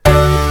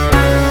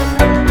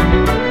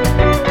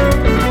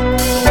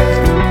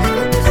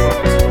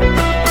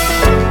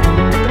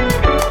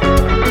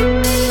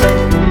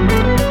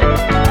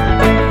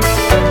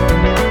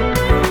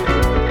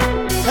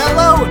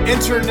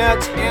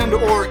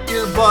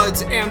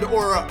pods and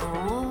or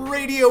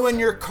radio in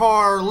your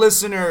car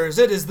listeners.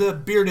 It is the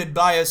Bearded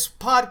Bias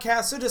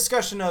Podcast, a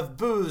discussion of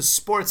booze,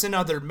 sports, and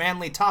other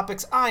manly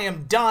topics. I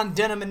am Don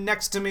Denham, and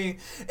next to me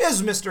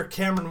is Mr.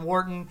 Cameron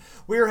Wharton.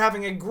 We are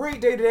having a great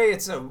day today.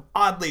 It's an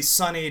oddly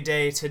sunny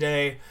day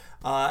today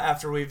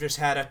after we've just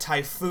had a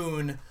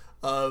typhoon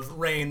of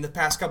rain the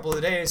past couple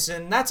of days,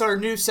 and that's our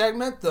new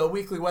segment, the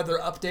weekly weather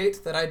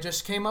update that I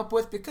just came up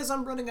with because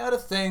I'm running out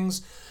of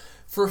things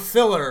for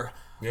filler.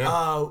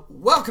 Yeah.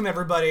 Welcome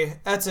everybody.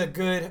 That's a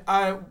good.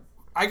 I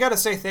gotta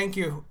say thank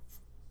you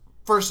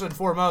first and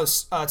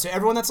foremost to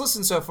everyone that's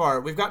listened so far.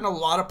 We've gotten a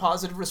lot of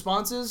positive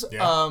responses.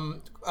 Yeah.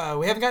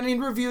 We haven't gotten any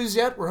reviews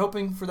yet. We're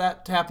hoping for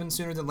that to happen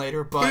sooner than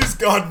later. But Please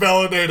God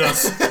validate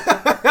us.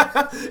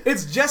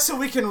 it's just so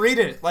we can read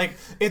it. Like,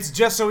 it's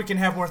just so we can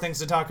have more things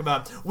to talk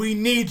about. We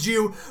need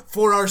you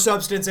for our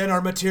substance and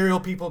our material,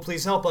 people.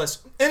 Please help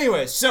us.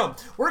 Anyways, so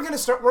we're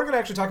gonna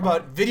actually talk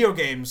about video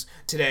games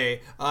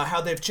today.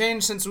 How they've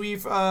changed since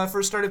we've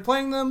first started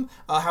playing them.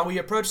 How we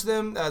approach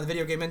them. The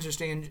video game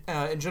industry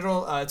in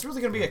general. It's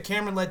really gonna be a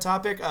Cameron-led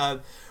topic.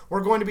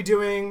 We're going to be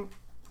doing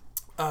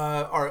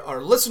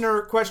our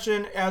listener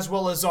question as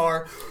well as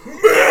our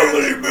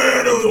Manly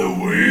Man of the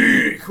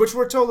Week, which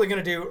we're totally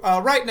going to do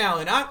right now,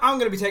 and I'm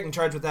going to be taking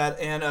charge with that.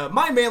 And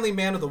my Manly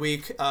Man of the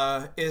Week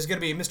is going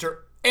to be Mr.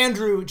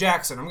 Andrew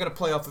Jackson. I'm going to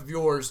play off of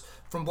yours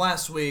from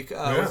last week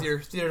with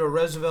your Theodore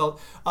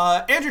Roosevelt.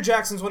 Andrew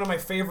Jackson's one of my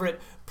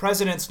favorite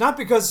presidents, not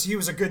because he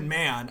was a good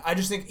man. I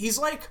just think he's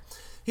like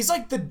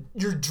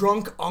your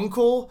drunk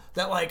uncle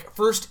that like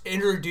first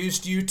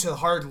introduced you to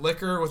hard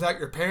liquor without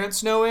your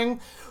parents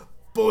knowing,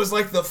 but was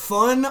like the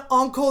fun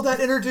uncle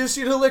that introduced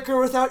you to liquor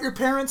without your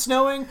parents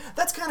knowing.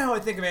 That's kind of how I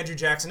think of Andrew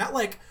Jackson. Not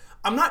like,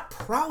 I'm not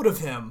proud of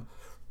him,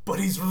 but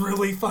he's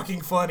really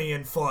fucking funny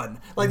and fun.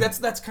 Like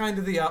that's kind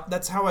of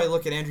that's how I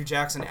look at Andrew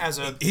Jackson as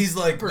a He's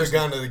like person. the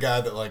kind of the guy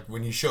that like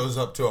when he shows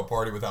up to a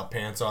party without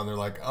pants on, they're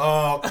like,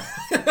 oh,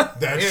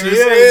 that's Here just he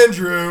is.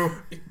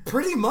 Andrew.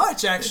 Pretty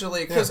much,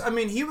 actually, because I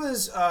mean, he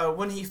was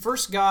when he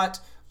first got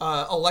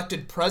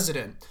elected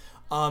president.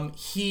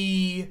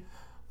 He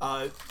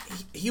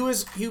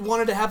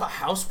wanted to have a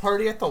house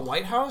party at the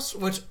White House,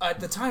 which at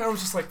the time I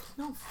was just like,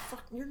 no,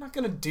 fuck, you're not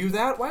gonna do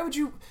that. Why would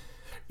you?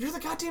 You're the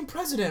goddamn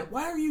president.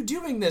 Why are you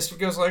doing this? He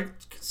goes like,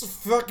 it's a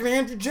fucking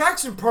Andrew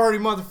Jackson party,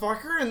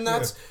 motherfucker, and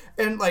that's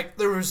and like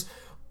there was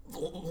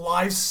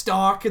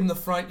livestock in the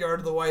front yard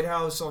of the White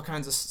House, all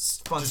kinds of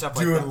fun stuff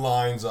like that. Doing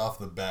lines off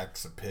the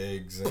backs of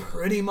pigs. And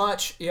Pretty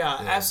much, yeah,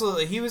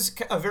 absolutely. He was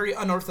a very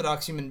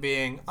unorthodox human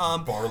being.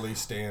 barley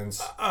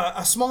stands.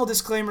 A small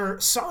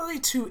disclaimer, sorry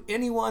to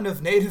anyone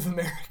of Native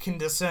American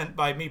descent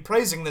by me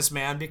praising this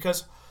man,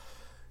 because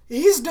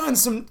he's done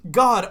some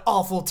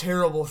god-awful,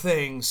 terrible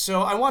things,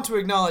 so I want to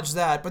acknowledge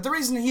that. But the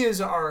reason he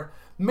is our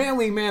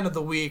Manly Man of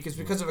the Week is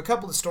because of a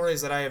couple of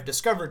stories that I have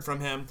discovered from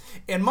him,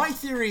 and my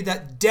theory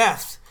that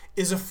death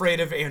is afraid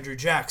of Andrew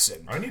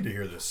Jackson. I need to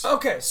hear this.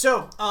 Okay,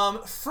 so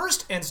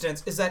first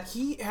instance is that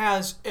he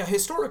has,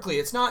 historically,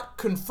 it's not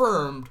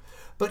confirmed,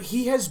 but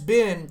he has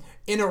been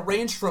in a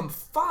range from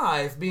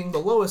 5, being the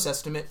lowest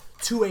estimate,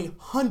 to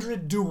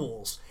 100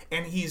 duels,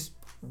 and he's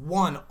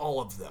won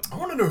all of them. I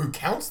want to know who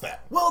counts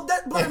that. Well,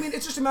 but I mean,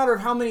 it's just a matter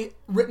of how many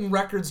written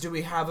records do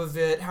we have of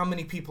it, how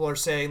many people are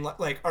saying,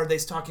 like, are they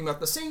talking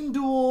about the same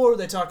duel, or are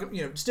they talking,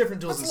 just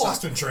different duels? That's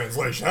lost in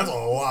translation. That's a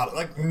lot.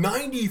 Like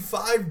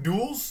 95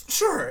 duels?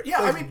 Sure, yeah.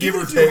 Like, I mean, give even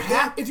or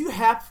if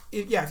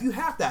you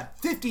have that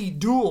 50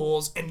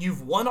 duels and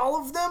you've won all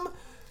of them,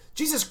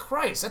 Jesus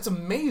Christ, that's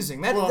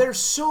amazing. There's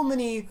so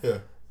many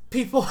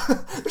people.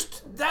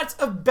 That's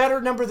a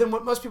better number than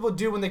what most people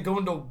do when they go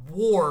into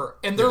war,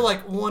 and they're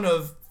like one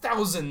of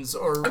thousands.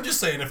 Or I'm just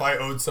saying, if I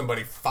owed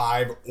somebody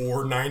 $5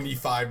 or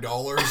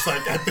 $95,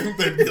 like I think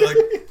they'd be like,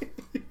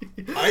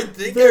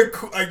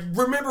 I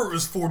remember it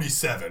was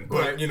 47,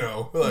 but Right.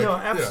 No,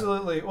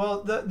 absolutely. Yeah.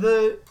 Well,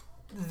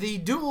 the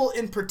duel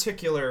in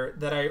particular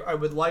that I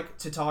would like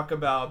to talk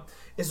about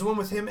is the one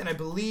with him and I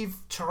believe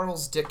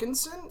Charles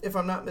Dickinson, if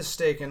I'm not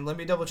mistaken. Let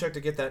me double check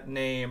to get that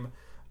name.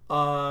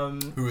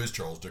 Who is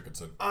Charles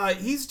Dickinson?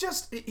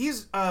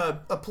 He's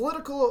a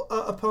political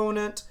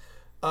opponent.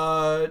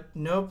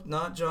 Nope,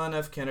 not John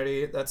F.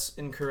 Kennedy. That's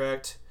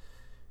incorrect.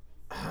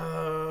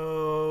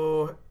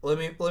 Oh, let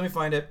me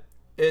find it.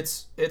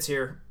 It's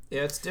here.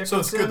 Yeah, it's Dickinson. So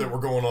it's good that we're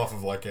going off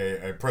of like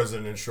a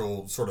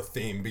presidential sort of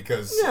theme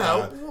because,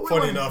 we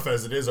funny enough,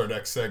 as it is our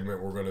next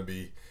segment, we're going to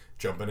be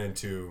jumping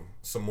into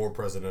some more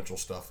presidential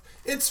stuff.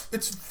 It's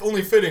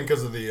only fitting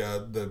because of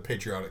the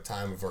patriotic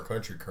time of our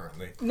country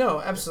currently. No,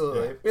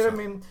 absolutely. Yeah, I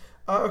mean,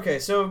 okay,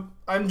 so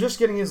I'm just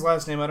getting his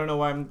last name. I don't know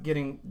why I'm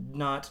getting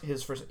not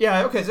his first.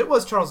 Yeah, okay, so it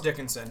was Charles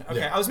Dickinson. Okay,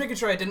 Yeah. I was making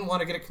sure I didn't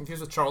want to get it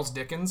confused with Charles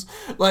Dickens.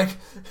 Like,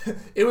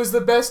 it was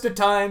the best of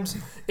times.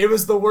 It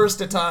was the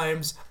worst of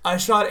times. I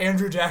shot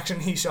Andrew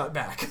Jackson. He shot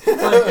back.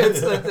 Like,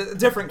 it's a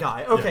different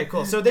guy. Okay,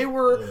 cool. So they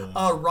were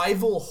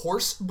rival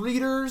horse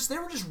breeders. They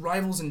were just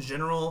rivals in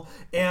general.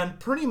 And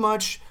pretty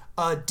much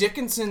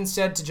Dickinson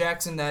said to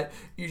Jackson that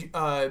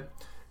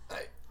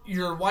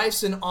your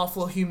wife's an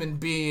awful human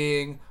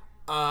being.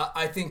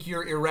 I think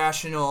you're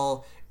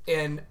irrational,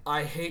 and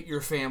I hate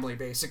your family,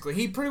 basically.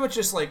 He pretty much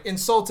just, like,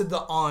 insulted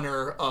the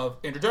honor of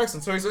Andrew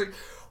Jackson. So he's like,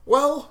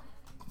 well,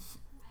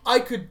 I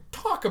could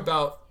talk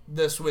about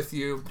this with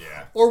you,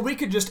 or we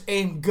could just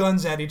aim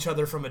guns at each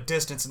other from a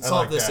distance and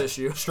solve this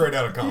issue. Straight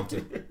out of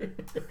Compton.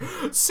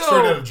 So,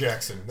 straight out of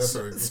Jackson. That's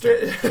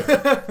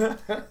right.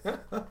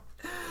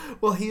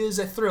 Well, he is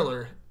a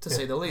thriller, to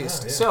say the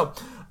least. So,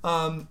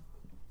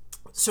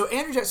 so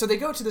Andrew Jackson, so they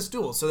go to this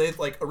duel. So they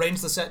like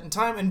arrange the set and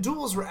time, and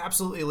duels were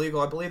absolutely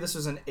illegal. I believe this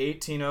was in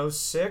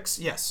 1806.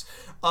 Yes.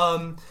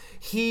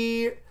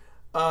 He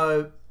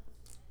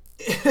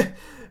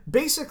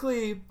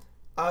basically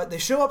they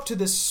show up to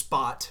this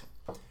spot.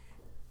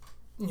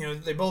 You know,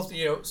 they both,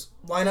 you know,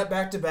 line up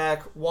back to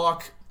back,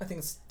 walk. I think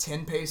it's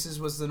 10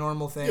 paces was the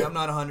normal thing. Yeah. I'm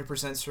not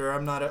 100% sure.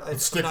 I'm not.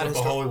 Let's stick with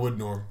the Hollywood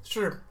norm.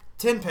 Sure,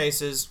 10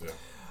 paces.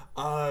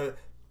 Yeah.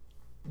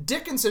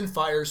 Dickinson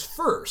fires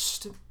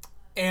first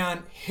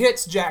and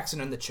hits Jackson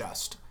in the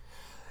chest.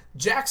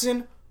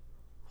 Jackson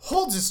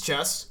holds his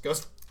chest,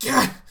 goes,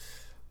 yeah,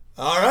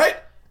 all right,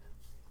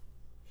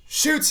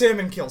 shoots him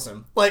and kills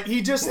him. Like,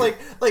 he just,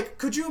 like,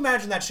 could you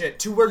imagine that shit?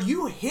 To where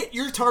you hit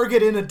your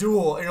target in a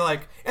duel, and you're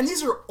like, and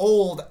these are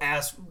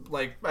old-ass,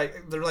 like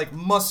they're like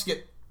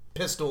musket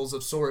pistols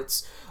of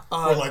sorts.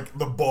 Or, like,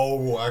 the bow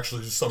will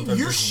actually sometimes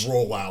just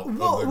roll out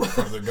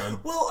of the gun.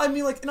 Well, I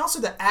mean, like, and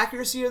also the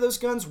accuracy of those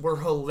guns were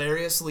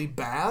hilariously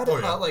bad. Oh,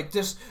 yeah. Like,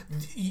 just,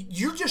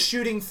 you're just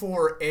shooting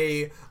for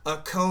a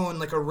cone,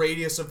 like, a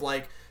radius of,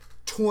 like,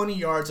 20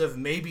 yards of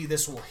maybe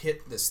this will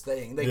hit this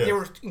thing. They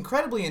were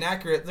incredibly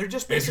inaccurate. They're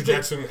just basically...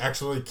 Andrew Jackson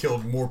actually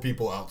killed more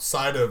people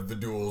outside of the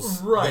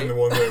duels than the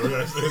one that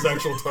was his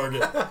actual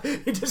target.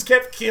 He just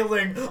kept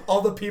killing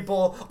all the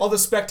people, all the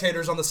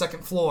spectators on the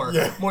second floor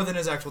more than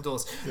his actual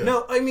duels. Yeah.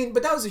 No, I mean,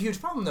 but that was a huge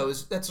problem, though.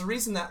 That's the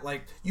reason that,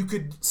 like, you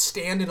could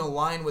stand in a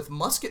line with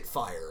musket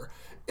fire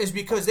is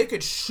because they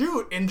could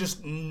shoot and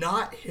just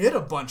not hit a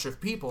bunch of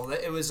people.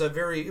 It was a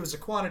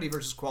quantity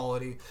versus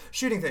quality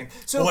shooting thing.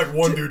 So, well, like,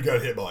 one dude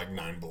got hit by, like,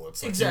 9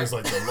 bullets. Like,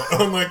 exactly. He was like,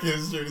 unlike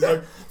his dude, he's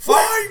like,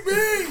 fight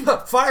me!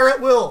 Fire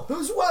at will.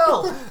 Who's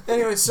well?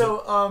 Anyway,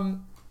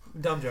 so,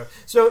 dumb joke.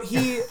 So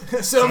he,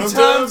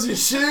 sometimes you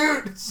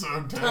shoot,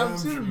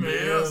 sometimes you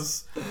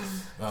miss.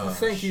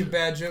 Thank you,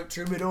 bad joke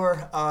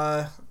troubadour.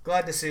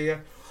 Glad to see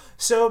you.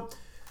 So,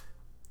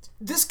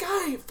 this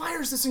guy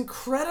fires this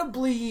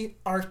incredibly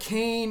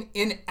arcane,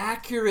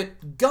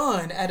 inaccurate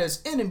gun at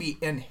his enemy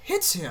and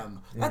hits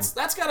him.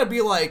 That's got to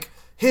be like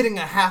hitting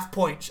a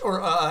half-point or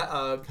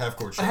a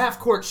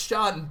half-court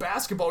shot in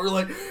basketball. We're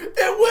like,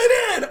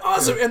 it went in,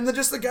 awesome, and then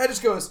the guy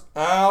just goes,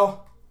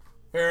 "Ow,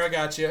 here I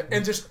got you,"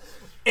 and just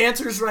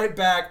answers right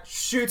back,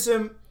 shoots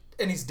him,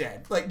 and he's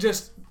dead. Like,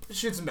 just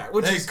shoots him back.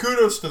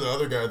 Kudos to the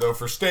other guy though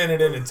for standing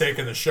in and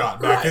taking the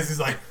shot back, because he's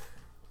like,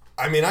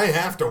 I mean, I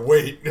have to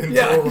wait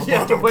until you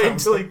have to wait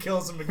until he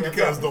kills him again.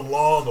 Because the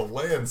law of the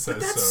land says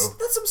so.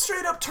 That's some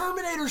straight up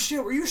Terminator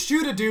shit where you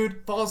shoot a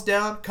dude, falls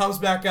down, comes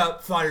back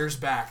up, fires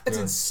back. That's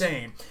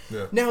insane.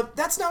 Yeah. Now,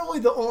 that's not only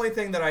the only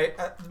thing that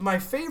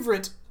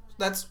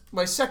that's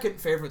my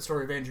second favorite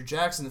story of Andrew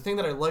Jackson. The thing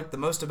that I like the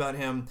most about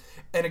him,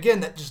 and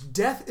again, that just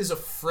death is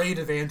afraid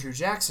of Andrew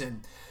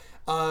Jackson.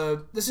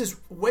 This is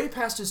way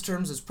past his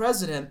terms as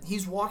president.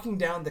 He's walking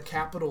down the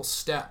Capitol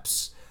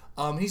steps.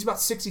 He's about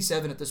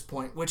 67 at this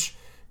point, which,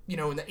 you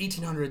know, in the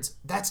 1800s,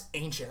 that's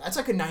ancient. That's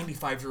like a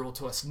 95-year-old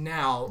to us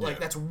now. Yeah. Like,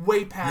 that's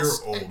way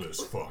past... You're old as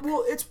fuck.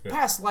 Well, it's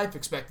past life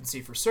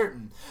expectancy for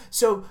certain.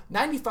 So,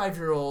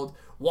 95-year-old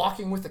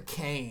walking with a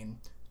cane,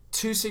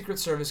 2 Secret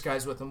Service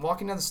guys with him,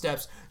 walking down the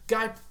steps.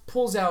 Guy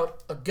pulls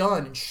out a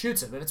gun and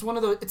shoots him. And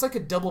it's like a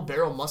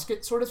double-barrel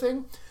musket sort of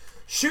thing.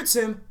 Shoots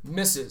him,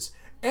 misses.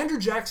 Andrew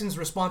Jackson's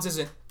response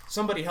isn't,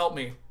 "Somebody help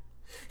me."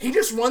 He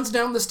just runs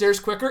down the stairs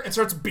quicker and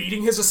starts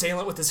beating his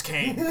assailant with his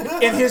cane.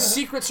 And his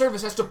Secret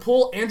Service has to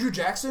pull Andrew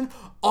Jackson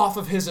off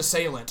of his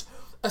assailant.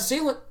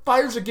 Assailant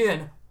fires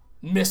again,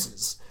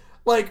 misses.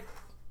 Like,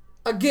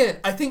 again,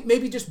 I think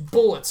maybe just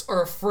bullets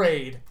are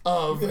afraid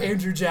of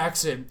Andrew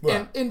Jackson.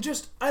 Right. And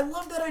just, I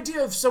love that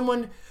idea of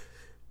someone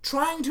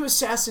trying to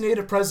assassinate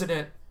a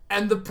president,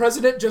 and the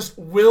president just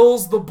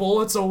wills the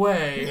bullets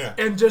away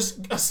and just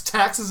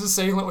attacks his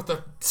assailant with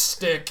a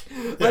stick.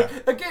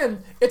 Like,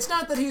 again, it's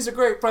not that he's a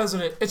great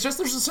president. It's just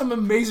there's some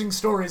amazing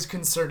stories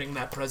concerning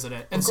that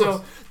president. And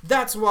so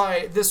that's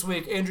why this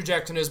week Andrew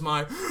Jackson is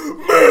my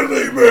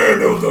manly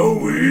man of the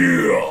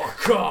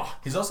week.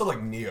 He's also like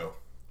Neo.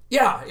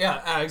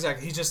 Yeah,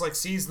 exactly. He just like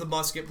sees the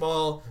musket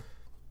ball,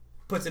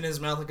 puts it in his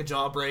mouth like a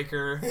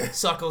jawbreaker,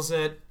 suckles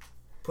it,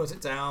 puts it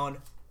down.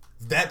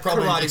 That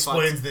probably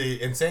explains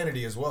the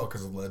insanity as well,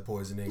 because of lead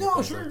poisoning.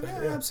 No, sure,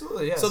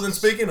 absolutely, yes. So then,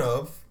 speaking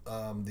of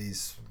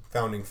these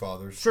founding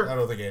fathers, sure. I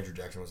don't think Andrew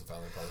Jackson was a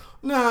founding father.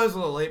 No, it was a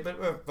little late,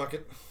 but fuck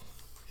it.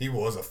 He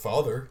was a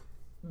father.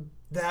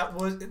 That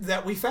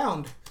we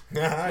found.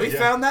 We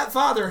found that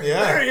father.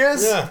 Yeah. There he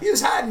is. Yeah. He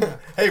was hiding.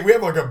 Hey, we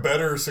have like a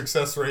better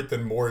success rate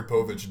than Maury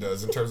Povich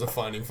does in terms of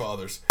finding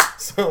fathers.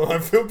 So I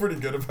feel pretty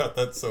good about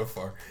that so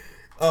far.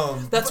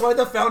 That's why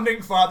the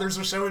founding fathers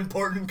are so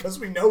important, because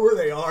we know where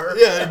they are.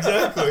 Yeah,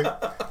 exactly.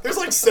 There's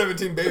like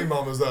 17 baby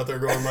mamas out there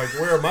going like,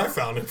 where are my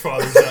founding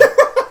fathers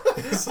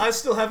at? I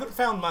still haven't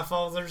found my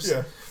fathers.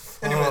 Yeah.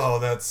 Anyways. Oh,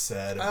 that's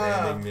sad.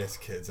 Abandoning these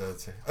kids.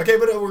 Okay,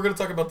 but we're going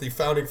to talk about the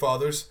founding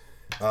fathers.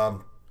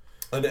 An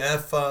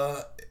F,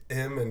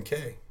 M, and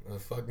K.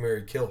 Fuck,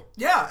 marry, kill.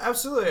 Yeah,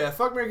 absolutely.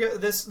 Fuck, marry, kill.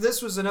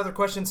 This was another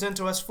question sent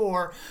to us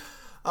for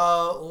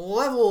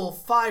level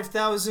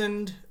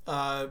 5,000.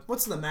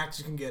 What's the max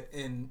you can get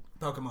in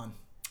Pokemon?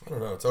 I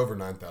don't know. It's over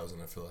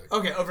 9,000, I feel like.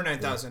 Okay, over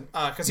 9,000.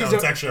 No,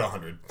 it's actually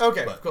 100.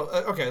 Okay, but, cool.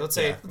 Okay, let's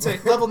say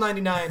level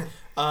 99.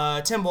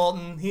 Tim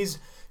Walton.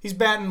 He's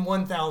batting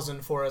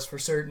 1,000 for us for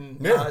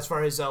certain as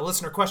far as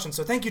listener questions.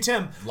 So thank you,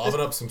 Tim.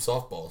 Lobbing up some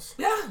softballs.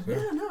 Yeah,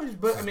 no,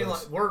 but I mean,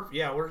 nice.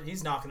 Like,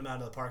 he's knocking them out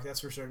of the park. That's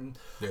for certain.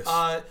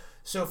 Yes.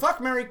 So fuck,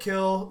 marry,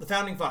 kill the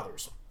founding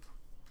fathers.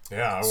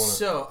 Yeah, I want to.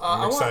 So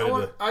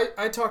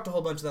I talked a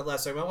whole bunch of that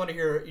last time. I want to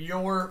hear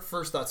your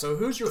first thoughts. So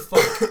who's your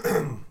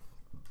fuck?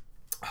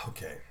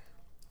 Okay,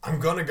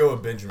 I'm gonna go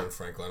with Benjamin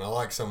Franklin. I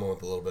like someone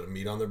with a little bit of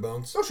meat on their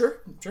bones. Oh sure.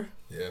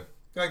 Yeah.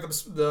 You like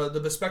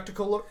the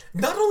bespectacle look?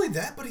 Not only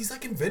that, but he's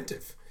like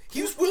inventive.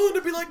 He was willing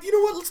to be like, you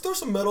know what? Let's throw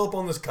some metal up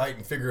on this kite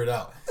and figure it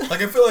out.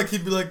 Like I feel like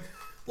he'd be like,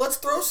 let's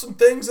throw some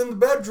things in the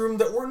bedroom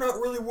that we're not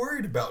really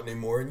worried about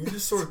anymore, and you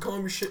just sort of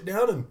calm your shit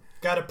down and.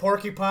 Got a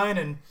porcupine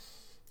and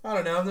I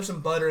don't know. There's some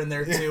butter in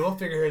there too. We'll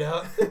figure it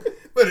out.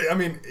 But I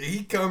mean,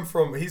 he's come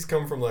from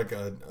like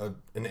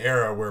an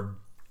era where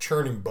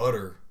churning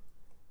butter,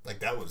 like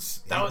they were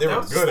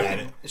good at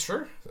it.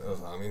 Sure.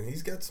 So, I mean,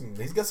 he's got some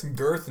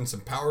girth and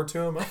some power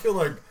to him. I feel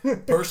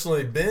like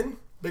personally, Ben,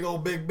 big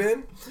old Big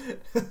Ben,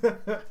 boy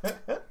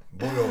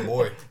oh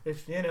boy.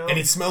 If you know, and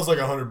he smells like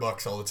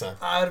 $100 all the time.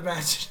 I'd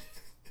imagine.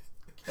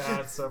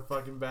 God, it's so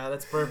fucking bad.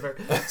 That's perfect.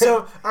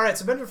 So, all right.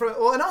 So Benjamin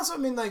Franklin. Well, and also, I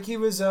mean, like he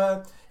was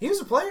a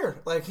player.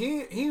 Like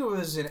he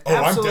was an. Oh,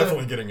 absolute, I'm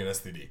definitely getting an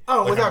STD.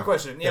 Oh, like, without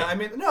question. Yeah, I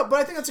mean, no, but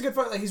I think that's a good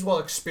fight. Like he's well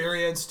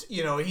experienced.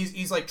 You know,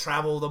 he's like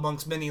traveled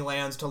amongst many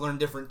lands to learn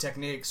different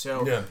techniques.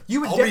 So yeah,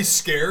 I'll be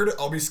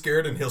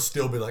scared, and he'll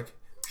still be like,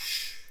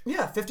 shh.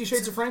 Yeah, 50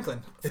 Shades of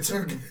Franklin. It's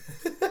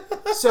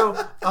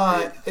So,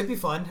 it'd be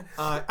fun.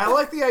 I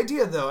like the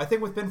idea, though. I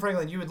think with Ben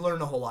Franklin, you would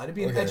learn a whole lot. It'd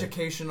be an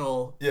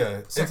educational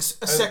sex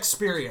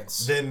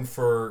experience. Then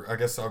I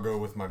guess I'll go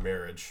with my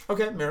marriage.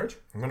 Okay, marriage.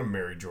 I'm going to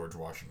marry George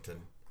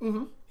Washington.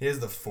 Mm-hmm. He has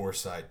the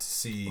foresight to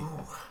see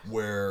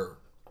where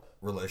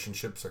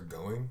relationships are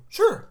going.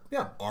 Sure,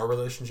 yeah. Our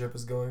relationship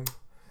is going.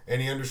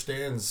 And he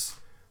understands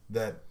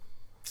that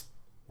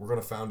we're going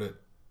to found it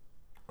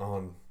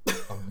on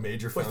a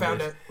major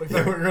foundation. We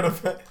found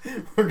it.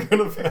 We're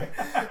gonna.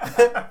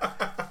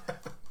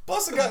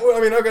 Plus, I've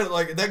got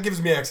like that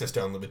gives me access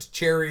to unlimited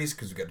cherries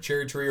because we got a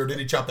cherry tree. Or did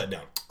he chop that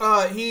down?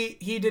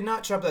 He did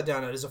not chop that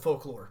down. It is a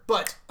folklore,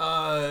 but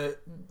I'd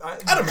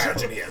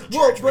imagine he has a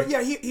cherry tree. But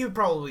yeah, he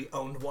probably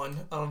owned one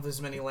of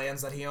his many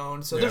lands that he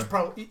owned. So there's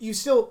probably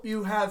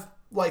you have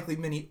likely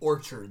many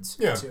orchards.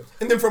 Yeah, too.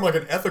 And then from like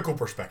an ethical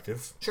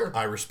perspective, sure,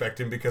 I respect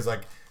him because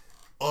like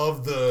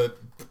of the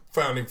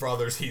founding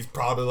fathers, he's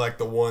probably like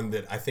the one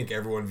that I think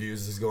everyone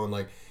views as going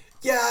like,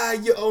 yeah,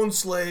 you own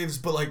slaves,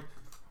 but like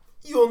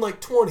you own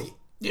like 20,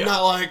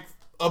 not like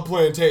a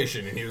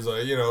plantation. And he was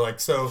like,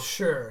 so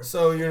sure,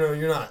 so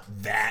you're not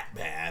that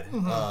bad,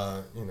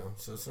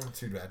 so it's not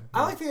too bad.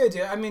 I like the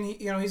idea. I mean,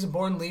 he's a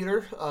born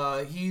leader.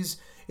 He's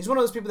one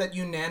of those people that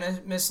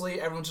unanimously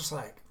everyone's just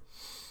like,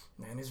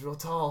 man, he's real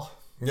tall.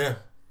 Yeah,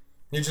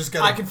 you just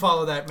got. I can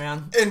follow that,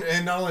 man.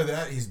 And not only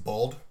that, he's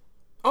bald.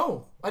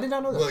 Oh, I did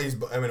not know that.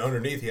 Well,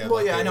 underneath he had. Well,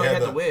 I know he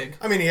had the wig.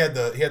 I mean, he had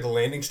the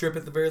landing strip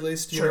at the very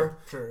least. Sure.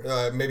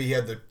 Maybe he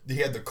had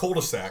the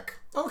cul-de-sac.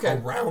 Okay.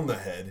 Around the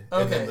head,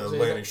 and then the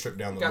landing strip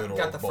down the middle.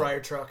 Got the fryer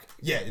truck.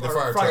 Yeah, the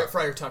fire truck.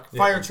 Fire truck. Yeah.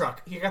 Fire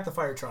truck. He got the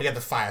fire truck. He got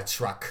the fire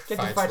truck. Get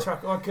the fire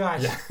truck. Oh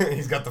gosh. Yeah,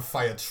 he's got the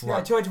fire truck.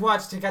 Yeah, George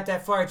Washington got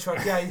that fire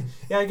truck. Yeah,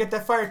 I got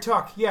that fire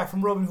truck. Yeah,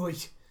 from Robin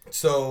Hood.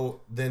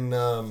 So then, who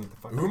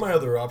are my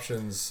other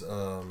options?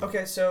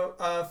 Okay, so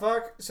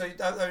fuck. So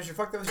that was your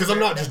fuck. That was because I'm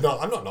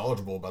not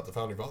knowledgeable about the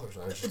founding fathers.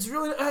 It's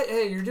really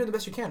hey, you're doing the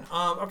best you can.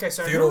 Okay,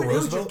 so Theodore who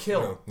Roosevelt? Would you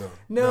kill?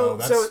 No.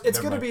 So it's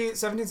gonna be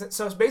 17.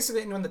 So it's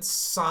basically anyone that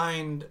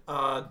signed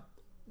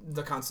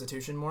the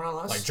Constitution, more or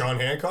less. Like John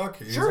Hancock.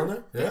 He's sure. on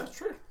there. Yeah,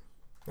 sure.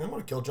 I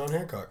want to kill John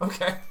Hancock.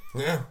 Okay.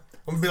 Yeah,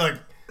 I'm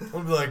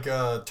gonna be like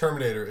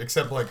Terminator,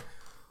 except like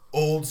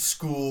old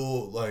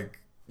school, like.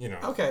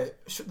 Okay,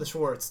 the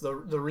Schwartz, the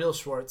real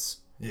Schwartz.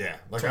 Yeah,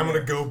 like Terminator.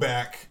 I'm going to go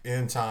back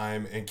in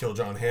time and kill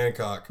John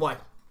Hancock. Why?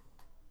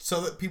 So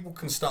that people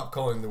can stop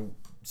calling the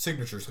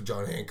signatures of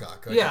John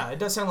Hancock. Okay? Yeah, it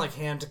does sound like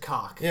hand to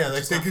cock. Yeah,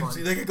 they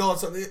could call it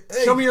something.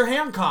 Hey, show me your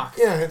Hancock.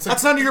 Yeah, it's like,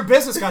 that's none of your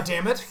business,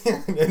 goddammit.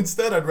 Yeah,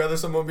 instead, I'd rather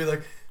someone be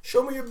like,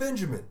 show me your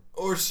Benjamin.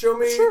 Or show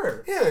me...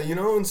 Sure. Yeah,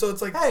 and so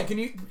it's like... Hey, can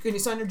you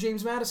sign your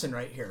James Madison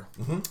right here?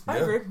 Mm-hmm. I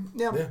agree.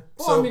 Yeah.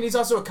 Well, I mean, he's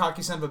also a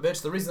cocky son of a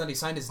bitch. The reason that he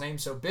signed his name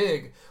so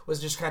big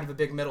was just kind of a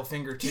big middle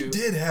finger to... He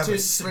did have a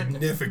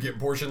significant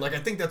portion. Like, I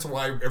think that's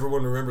why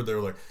everyone remembered they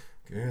were like,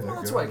 Yeah, Well,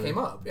 that's why it came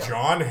up. Yeah.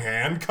 John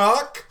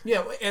Hancock?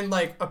 Yeah, and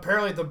like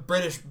apparently the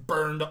British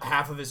burned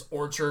half of his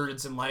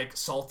orchards and like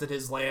salted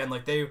his land.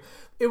 Like I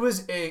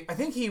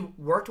think he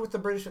worked with the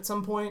British at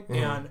some point,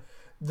 and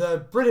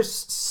the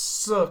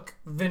British took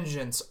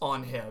vengeance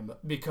on him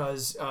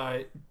because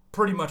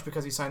pretty much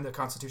because he signed the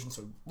Constitution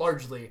so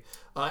largely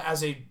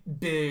as a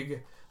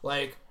big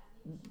like.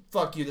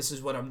 Fuck you, this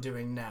is what I'm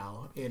doing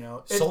now, you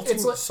know.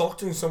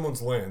 Salting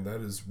someone's land, that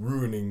is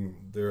ruining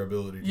their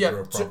ability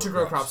to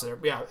grow crops there.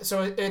 Yeah,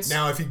 so it's...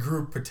 Now, if he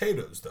grew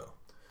potatoes, though,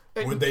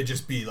 would they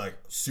just be, like,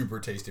 super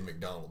tasty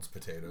McDonald's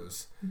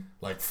potatoes?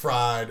 Like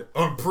fried...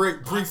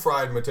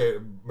 pre-fried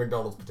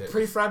McDonald's potatoes.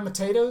 Pre-fried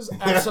potatoes?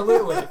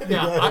 Absolutely.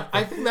 Yeah,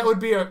 I think that would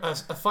be a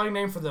funny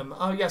name for them.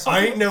 Oh, yes.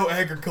 I ain't no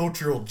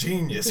agricultural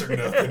genius or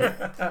nothing,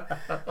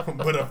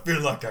 but I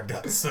feel like I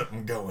got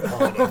something going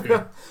on up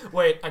here.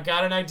 Wait, I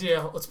got an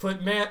idea. Let's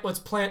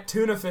plant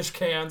tuna fish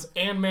cans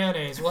and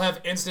mayonnaise. We'll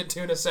have instant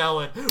tuna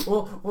salad.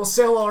 We'll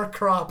sell our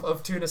crop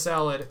of tuna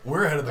salad.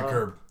 We're ahead of the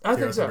curve. I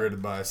think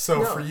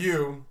so. For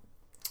you...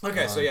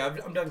 Okay, so yeah,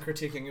 I'm done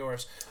critiquing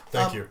yours.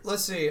 Thank you.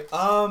 Let's see.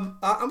 Let's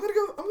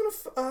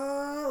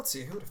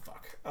see. Who the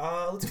fuck?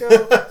 Let's go.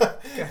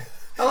 Okay.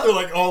 They're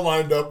like all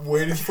lined up,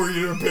 waiting for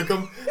you to pick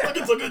them. Like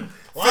it's like a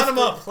line them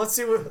up. Let's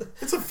see what.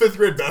 It's a 5th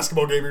grade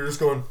basketball game. You're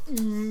just going.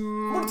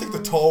 I'm gonna take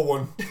the tall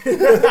one.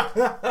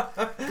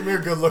 Come here,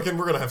 good looking.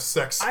 We're gonna have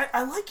sex.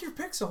 I like your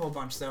picks a whole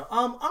bunch though.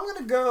 I'm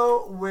gonna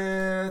go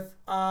with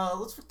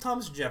let's pick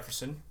Thomas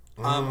Jefferson.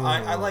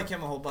 I like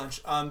him a whole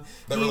bunch. That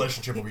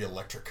relationship will be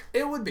electric.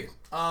 It would be.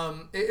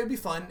 It'd be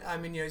fun. I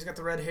mean, he's got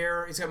the red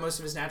hair. He's got most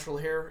of his natural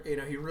hair.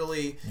 He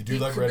really. You do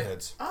like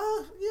redheads? Yeah,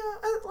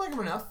 I like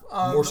him enough.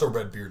 More so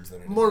red beards than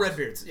anything. More red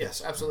beards.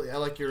 Yes, absolutely. I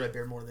like your red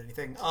beard more than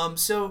anything.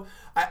 So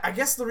I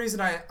guess the reason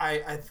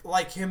I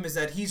like him is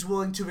that he's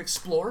willing to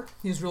explore.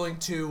 He's willing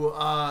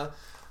to.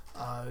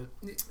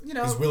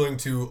 He's willing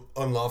to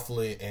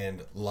unlawfully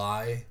and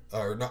lie,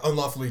 or not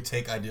unlawfully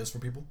take ideas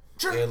from people.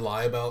 Sure. And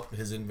lie about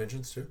his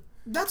inventions too.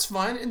 That's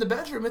fine. In the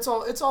bedroom, it's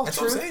all That's truth.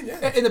 What I'm saying,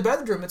 yeah. In the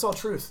bedroom, it's all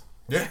truth.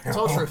 Yeah, it's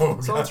all truth.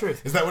 It's all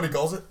truth. Is that what he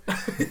calls it?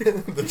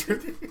 The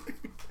truth.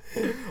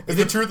 Is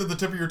the truth at the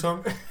tip of your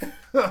tongue?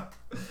 Not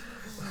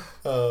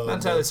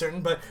entirely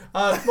certain, but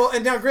well,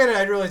 and now granted,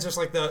 I realize just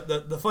like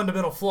the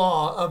fundamental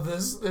flaw of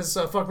this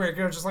fuck Mary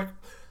Kill, just like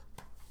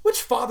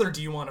which father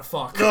do you want to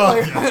fuck? Oh,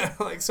 yeah.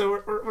 Like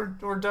so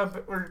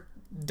we're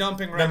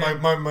dumping right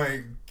now.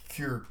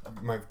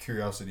 My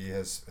curiosity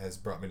has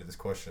brought me to this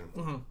question.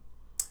 Mm-hmm.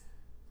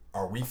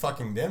 Are we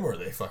fucking them or are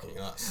they fucking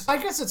us? I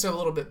guess it's a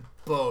little bit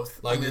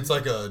both. Like it's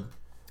like a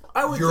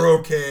you're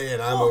okay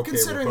and I'm okay.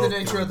 Considering the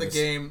nature of the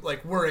game,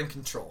 like we're in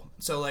control.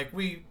 So like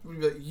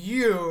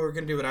you are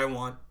gonna do what I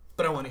want,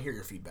 but I want to hear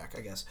your feedback,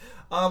 I guess.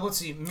 Let's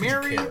see,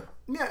 Mary.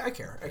 Yeah, I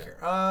care.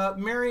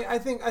 Mary, I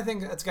think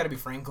it's got to be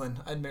Franklin.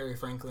 I'd marry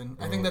Franklin.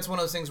 I think that's one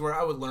of those things where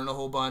I would learn a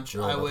whole bunch.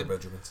 You're all about the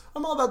Benjamins.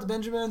 I'm all about the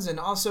Benjamins, and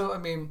also, I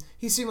mean,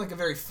 he seemed like a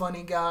very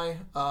funny guy.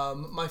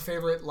 My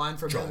favorite line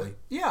from him.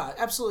 Yeah,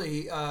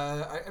 absolutely.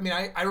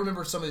 I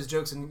remember some of his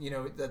jokes, and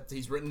that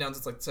he's written down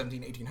since like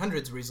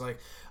 1800s, where he's like,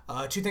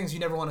 2 things you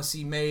never want to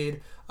see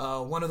made.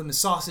 One of them is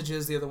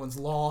sausages. The other one's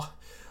law.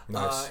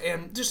 Nice.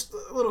 And just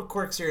little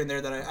quirks here and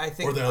there that I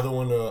think. Or the other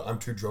one, I'm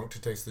too drunk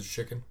to taste this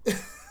chicken.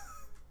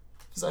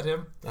 Is that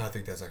him? I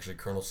think that's actually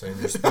Colonel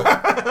Sanders.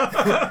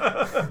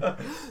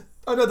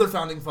 Another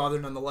founding father,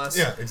 nonetheless.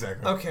 Yeah,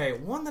 exactly. Okay,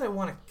 one that I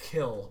want to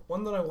kill.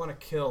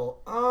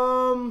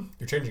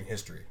 You're changing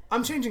history.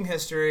 I'm changing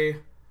history.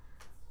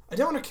 I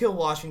don't want to kill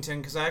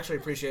Washington because I actually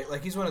appreciate.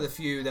 Like, he's one of the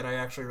few that I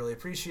actually really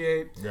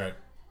appreciate. Right.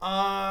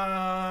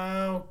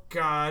 Oh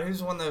God,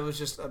 who's one that was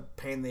just a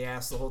pain in the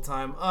ass the whole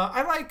time?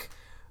 I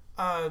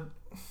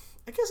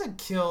guess I'd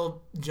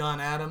kill John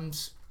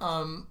Adams.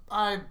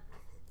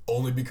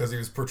 Only because he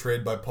was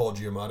portrayed by Paul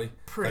Giamatti?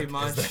 Pretty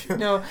much.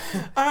 No.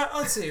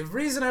 Let's see.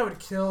 Reason I would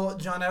kill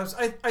John Adams.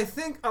 I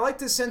think I like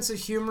this sense of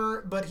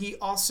humor, but he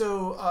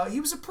also he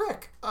was a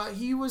prick.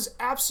 He was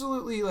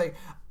absolutely like,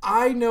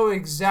 I know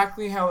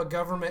exactly how a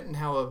government and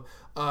how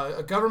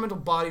a governmental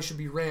body should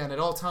be ran at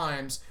all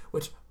times,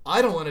 which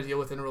I don't want to deal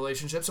with in a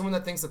relationship. Someone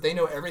that thinks that they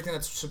know everything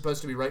that's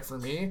supposed to be right for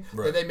me,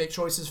 that they make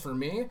choices for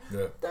me,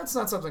 that's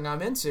not something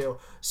I'm into.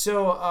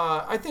 So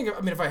I think,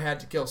 if I had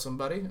to kill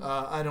somebody,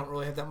 I don't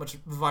really have that much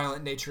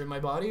violent nature in my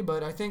body,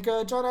 but I think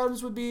John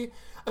Adams would be,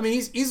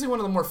 he's easily one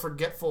of the more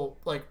forgetful,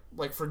 like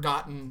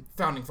forgotten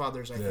founding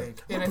fathers, I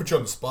think. I'm going to put you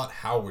on the spot.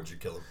 How would you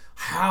kill him?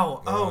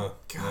 How? Oh,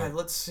 God,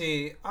 let's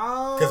see.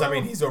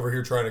 Because, he's over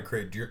here trying to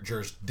create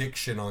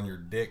jurisdiction on your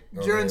dick.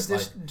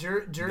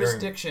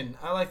 Jurisdiction.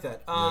 I like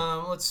that.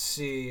 Let's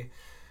see.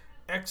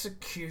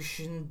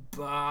 Execution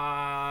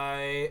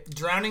by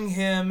drowning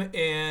him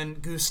in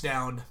goose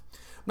down.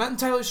 I'm not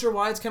entirely sure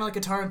why. It's kind of like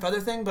a tar and feather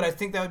thing, but I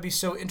think that would be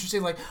so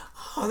interesting. Like,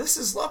 this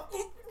is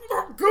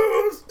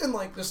goose, and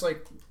just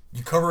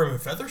you cover him in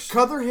feathers.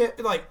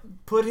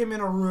 Put him in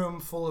a room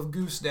full of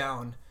goose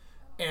down,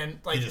 and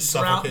he just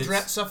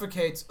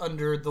suffocates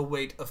under the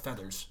weight of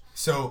feathers.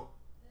 So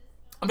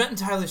I'm not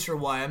entirely sure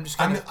why. I'm just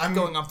kind of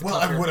going off the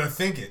cuff here. What I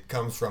think it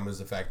comes from is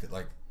the fact that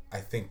I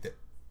think that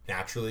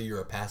naturally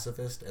you're a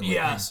pacifist and like,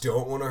 Yes. you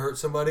don't want to hurt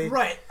somebody.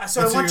 Right.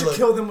 So I want to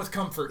kill them with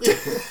comfort.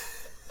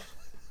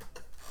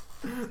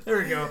 There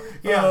we go.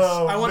 Yes,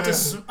 Oh, I want man.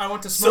 to. I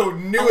want to. So,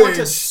 New I want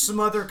to Age-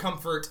 smother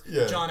comfort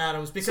John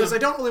Adams because I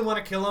don't really want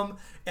to kill him,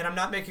 and I'm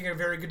not making a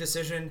very good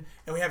decision,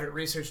 and we haven't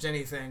researched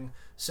anything.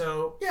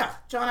 So yeah,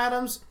 John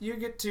Adams, you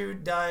get to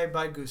die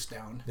by goose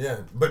down.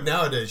 Yeah, but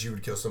nowadays you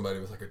would kill somebody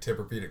with like a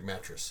Tempur-Pedic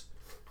mattress,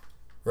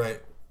 right?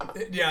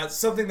 Yeah,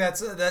 something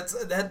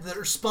that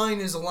their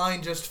spine is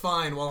aligned just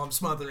fine while I'm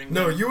smothering.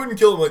 No, them. you wouldn't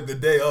kill them like the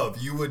day of.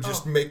 You would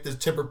just make the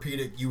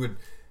Tempur-Pedic. You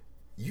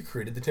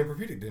created the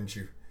Tempur-Pedic, didn't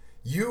you?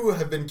 You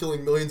have been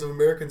killing millions of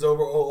Americans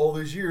over all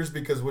these years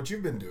because what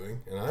you've been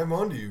doing, and I'm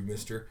on to you,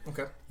 mister.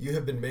 Okay. You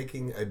have been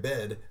making a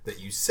bed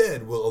that you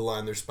said will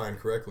align their spine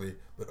correctly,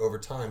 but over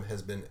time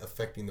has been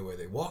affecting the way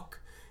they walk,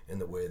 and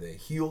the way they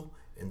heal,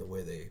 and the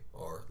way they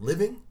are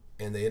living,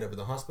 and they end up in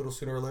the hospital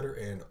sooner or later,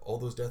 and all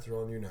those deaths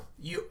are on you now.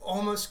 You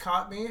almost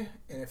caught me,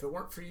 and if it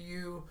weren't for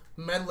you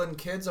meddling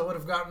kids, I would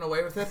have gotten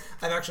away with it.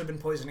 I've actually been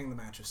poisoning the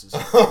mattresses.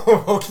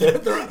 Okay.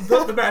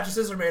 the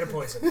mattresses are made of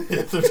poison.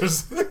 Yeah, they're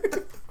just...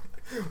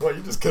 Well,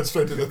 you just cut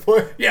straight to the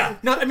point. Yeah.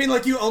 No, I mean,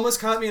 like, you almost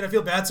caught me, and I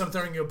feel bad, so I'm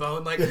throwing you a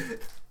bone. Like,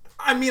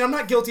 I mean, I'm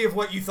not guilty of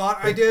what you thought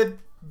I did,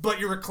 but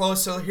you were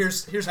close, so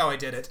here's how I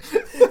did it.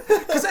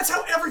 Because that's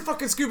how every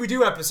fucking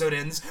Scooby-Doo episode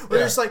ends.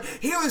 Where it's like,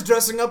 he was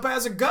dressing up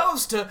as a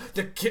ghost to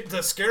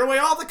scare away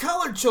all the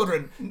colored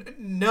children.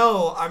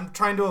 No, I'm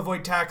trying to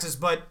avoid taxes,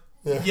 but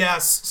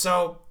yes,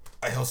 so...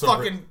 I also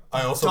talking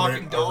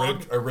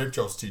dog. I raped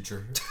y'all's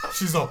teacher.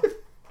 She's all...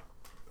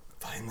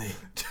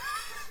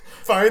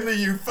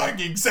 Finally, you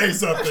fucking say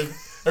something.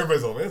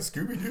 Everybody's all, man,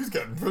 Scooby-Doo's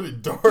gotten pretty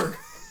dark.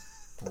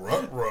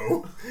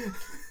 Ruh-roh.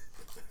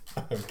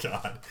 Oh,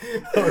 God.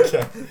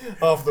 Okay.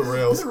 Off the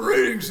rails. The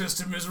rating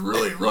system is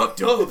really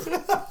rocked up.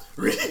 How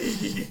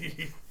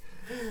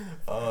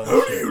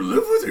do you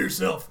live with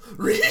yourself?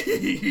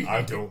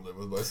 I don't live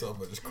with myself.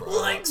 I just cry.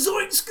 Like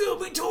Zoink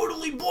Scooby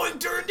totally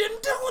boinked her and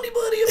didn't tell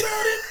anybody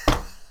about it.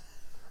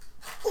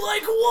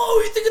 Like,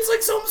 whoa, you think it's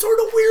like some sort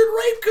of weird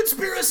rape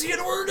conspiracy in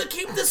order to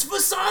keep this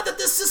facade that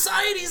this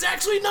society is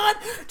actually not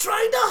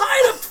trying to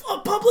hide a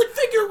public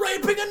figure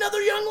raping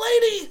another young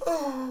lady?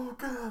 Oh,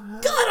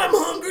 God. God, I'm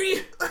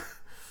hungry.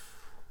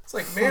 It's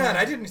like, man,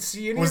 I didn't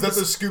see any Was of that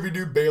the this.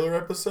 Scooby-Doo Baylor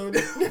episode?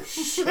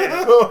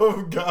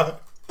 Oh, God.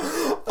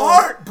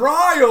 Art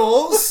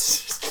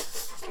Briles.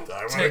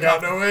 I would have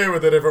gotten away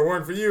with it if it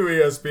weren't for you,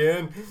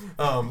 ESPN.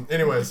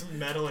 Anyways.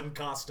 Metal and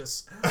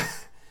Costas.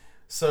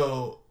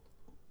 So...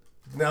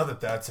 Now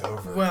that that's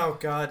over. Well,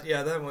 God,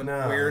 yeah, that went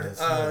weird.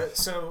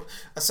 So,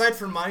 aside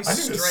from my I need a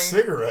strange...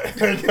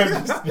 cigarette. I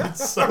just need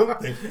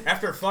something.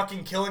 After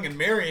fucking killing and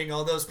marrying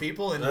all those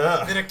people and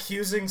then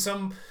accusing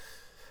some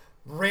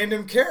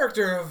random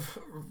character of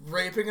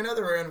raping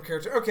another random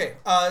character. Okay,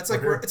 it's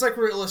like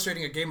we're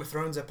illustrating a Game of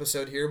Thrones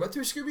episode here, but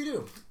through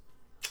Scooby-Doo.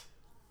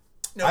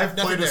 No, I've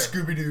played a there.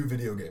 Scooby-Doo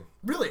video game.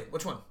 Really?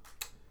 Which one?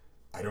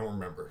 I don't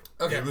remember.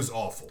 Okay. It was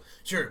awful.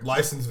 Sure.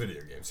 Licensed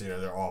video games,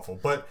 they're awful.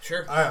 But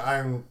sure.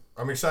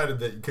 I'm excited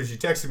that because you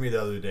texted me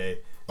the other day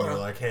and you're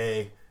like,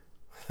 hey,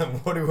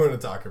 what do we want to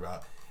talk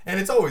about? And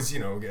it's always,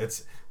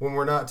 it's when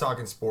we're not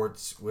talking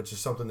sports, which is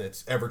something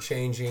that's ever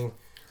changing.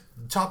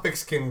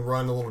 Topics can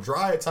run a little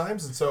dry at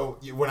times, and so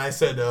when I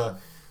said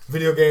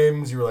video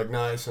games, you were like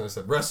nice, and I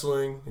said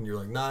wrestling, and you were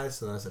like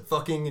nice, and then I said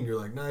fucking, and you were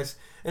like nice,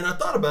 and I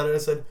thought about it. I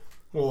said,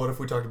 well, what if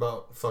we talked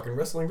about fucking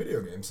wrestling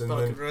video games? And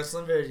fucking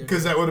wrestling video games.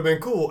 Because that would have been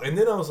cool. And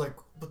then I was like,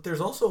 but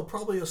there's also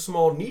probably a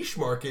small niche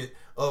market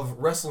of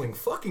wrestling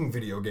fucking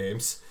video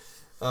games.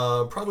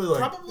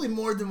 Probably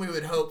more than we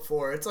would hope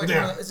for. It's like,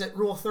 is it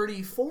Rule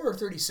 34 or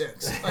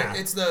 36? Like,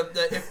 it's the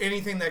if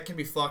anything that can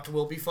be fucked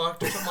will be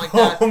fucked or something like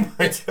that. Oh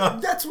my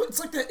God. That's what it's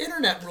like, the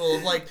internet rule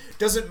of like,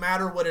 doesn't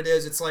matter what it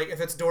is. It's like if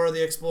it's Dora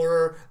the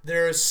Explorer,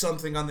 there is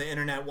something on the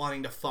internet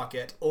wanting to fuck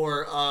it.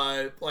 Or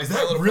like, is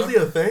that really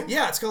a thing?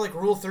 Yeah, it's called like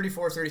Rule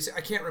 34, 36.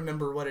 I can't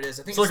remember what it is.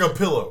 I think it's like a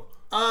pillow.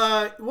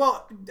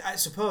 Well, I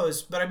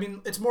suppose, but I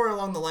mean, it's more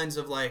along the lines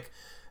of like,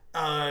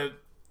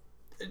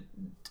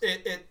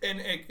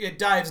 it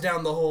dives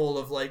down the hole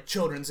of like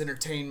children's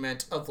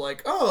entertainment of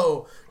like,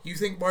 oh, you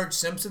think Marge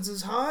Simpsons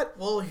is hot?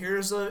 Well,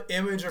 here's an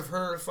image of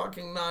her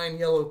fucking 9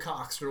 yellow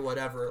cocks or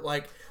whatever.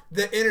 Like,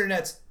 the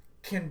internet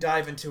can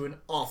dive into an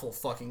awful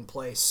fucking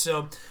place.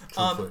 So,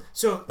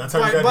 so that's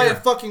how by a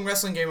fucking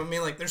wrestling game, I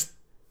mean like there's.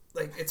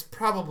 Like, it's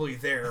probably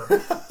there.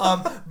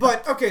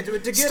 But, okay, to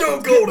get...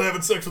 Stone Cold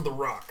having sex with The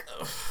Rock.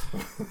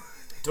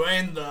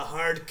 Dwayne the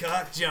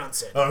Hardcock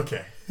Johnson.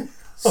 Okay.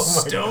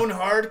 Stone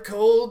Hard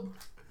Cold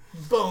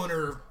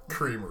Boner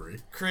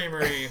Creamery.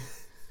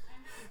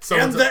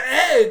 And The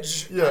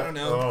Edge! Yeah. I don't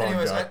know. Oh,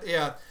 Anyways,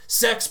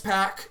 Sex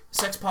Pack,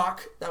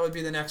 that would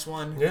be the next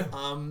one. Yeah.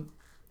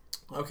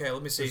 Okay,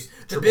 let me see.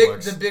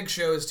 There's The Big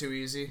Show is too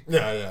easy.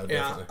 Yeah,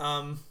 definitely.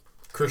 Yeah,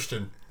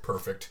 Christian,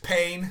 perfect.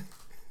 Pain.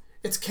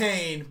 It's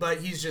Kane,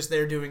 but he's just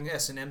there doing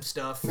S&M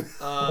stuff.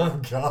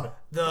 Oh, God.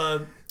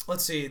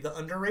 Let's see, the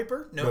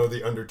Underraper? No,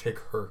 the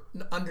Undertaker.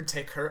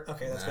 Undertaker.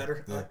 Okay, that's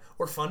better. Yeah.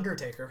 Or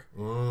Fundertaker.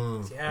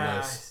 Yeah,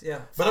 Nice.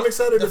 yeah. But I'm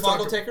excited The to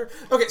talk. Taker.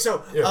 Okay,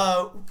 so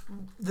Yeah.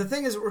 the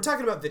thing is, we're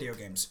talking about video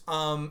games,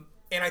 and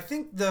I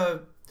think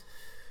the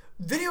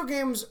video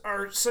games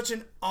are such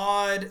an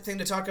odd thing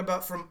to talk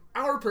about from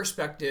our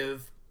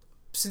perspective,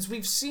 since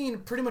we've seen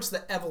pretty much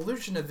the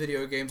evolution of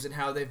video games and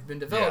how they've been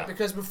developed. Yeah.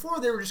 Because before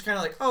they were just kind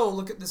of like, oh,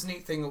 look at this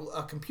neat thing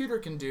a computer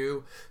can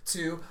do,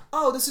 to,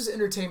 oh, this is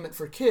entertainment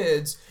for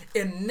kids,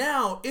 and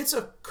now it's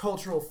a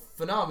cultural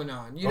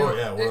phenomenon. You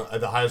know,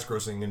 the highest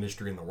grossing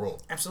industry in the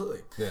world.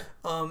 absolutely. Yeah.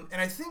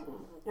 And I think,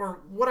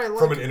 or what I like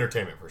From an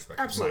entertainment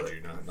perspective,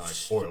 Absolutely. mind you, not like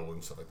oil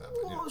and stuff like that.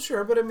 But, well,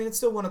 sure, but I mean, it's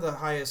still one of the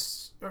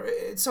highest, or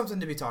it's something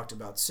to be talked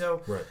about.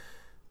 So, right.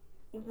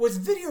 with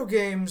video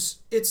games,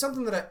 it's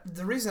something that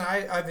the reason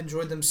I've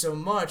enjoyed them so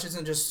much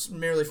isn't just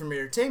merely from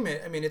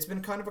entertainment. I mean, it's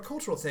been kind of a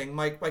cultural thing.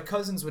 My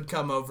cousins would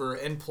come over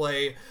and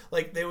play,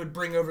 like, they would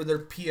bring over their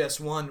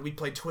PS1. We'd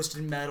play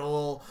Twisted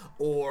Metal,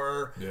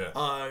 or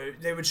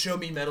they would show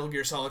me Metal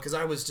Gear Solid, because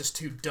I was just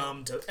too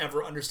dumb to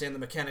ever understand the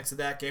mechanics of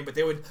that game. But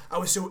I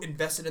was so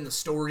invested in the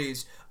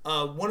stories.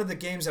 One of the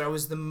games that I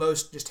was the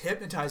most just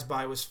hypnotized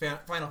by was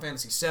Final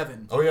Fantasy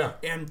VII. Oh, yeah.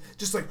 And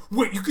just like,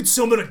 wait, you could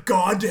summon a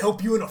god to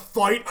help you in a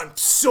fight? I'm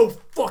so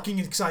fucking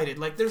excited.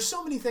 Like, there's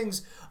so many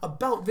things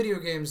about video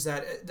games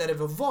that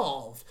have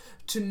evolved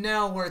to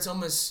now where it's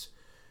almost...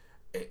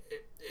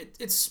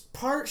 It's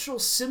partial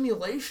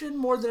simulation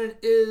more than it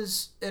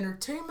is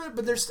entertainment,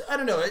 but there's... I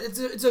don't know.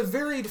 It's a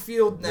varied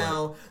field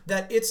now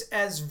that it's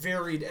as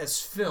varied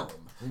as film.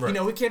 Right. You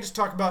know, we can't just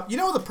talk about... You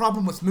know, the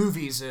problem with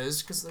movies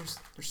is... Because there's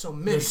so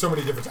many. There's so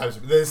many different types.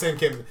 The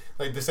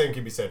same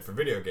can be said for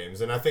video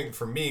games. And I think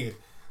for me,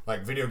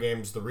 like, video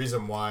games, the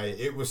reason why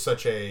it was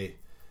such a...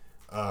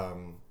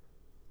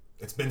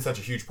 it's been such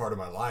a huge part of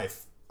my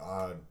life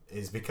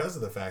is because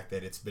of the fact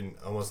that it's been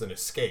almost an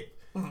escape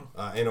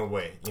in a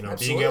way. You know,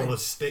 Absolutely. being able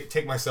to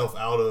take myself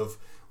out of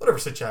whatever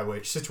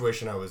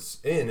situation I was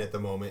in at the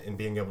moment, and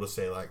being able to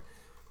say, like,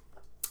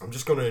 I'm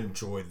just going to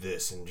enjoy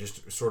this and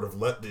just sort of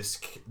let this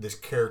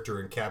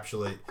character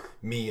encapsulate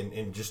me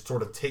and just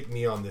sort of take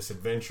me on this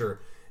adventure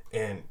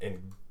and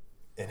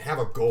have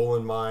a goal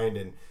in mind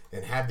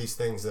and have these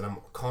things that I'm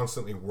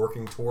constantly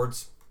working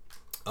towards.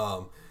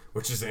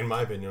 Which is, in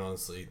my opinion,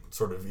 honestly,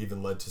 sort of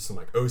even led to some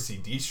like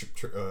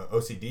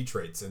OCD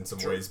traits in some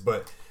ways.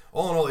 But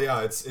all in all,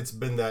 yeah, it's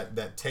been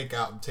that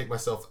take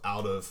myself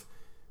out of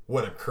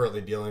what I'm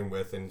currently dealing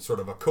with, and sort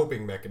of a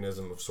coping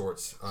mechanism of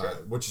sorts,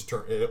 which has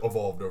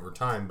evolved over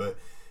time. But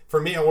for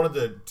me, I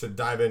wanted to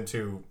dive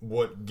into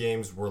what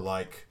games were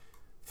like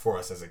for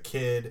us as a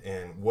kid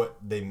and what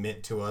they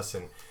meant to us,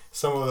 and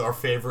some of our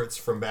favorites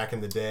from back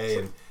in the day.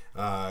 And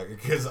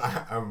because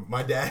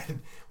my dad,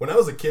 when I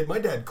was a kid, my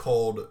dad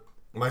called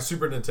my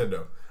Super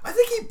Nintendo. I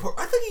think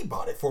he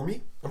bought it for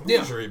me. I'm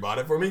pretty sure he bought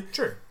it for me.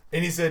 Sure.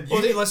 And he said,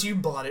 well, unless you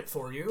bought it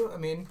for you. I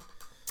mean,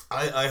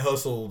 I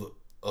hustled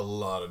a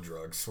lot of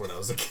drugs when I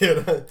was a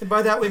kid. And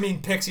by that we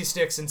mean Pixie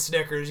Sticks and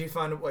Snickers. You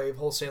find a way of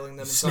wholesaling them.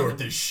 And snort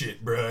this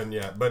shit, bro. And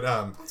but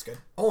that's good.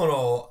 All in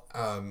all,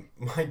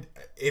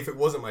 if it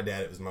wasn't my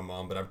dad, it was my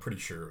mom. But I'm pretty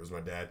sure it was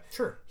my dad.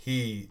 Sure.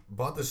 He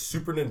bought the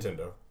Super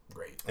Nintendo.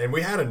 Great. And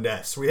we had a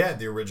NES. We had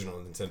the original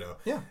Nintendo.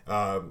 Yeah.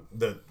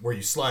 Where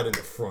you slide in the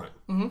front,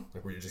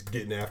 like where you're just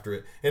getting after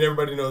it, and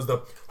everybody knows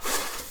the.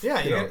 Yeah,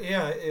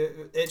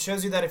 it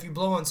shows you that if you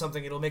blow on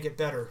something, it'll make it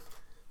better.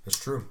 That's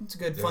true. It's a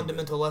good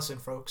fundamental lesson,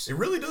 folks. It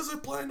really does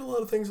apply to a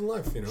lot of things in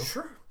life, you know.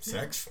 Sure.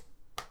 Sex,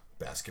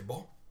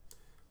 basketball,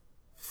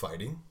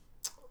 fighting,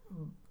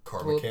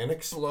 car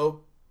mechanics,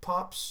 blow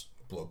pops.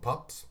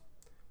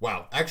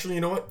 Wow. Actually,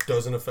 you know what?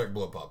 Doesn't affect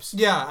blow pops.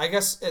 Yeah, I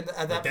guess at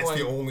that point... That's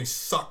the only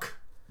suck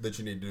that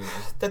you need to do.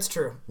 That's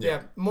true.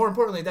 Yeah. More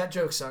importantly, that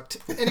joke sucked.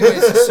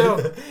 Anyways,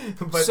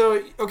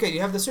 so okay, you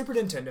have the Super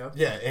Nintendo.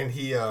 Yeah, and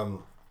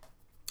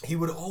he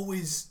would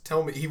always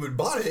tell me he would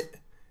bought it,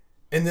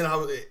 and then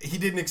he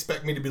didn't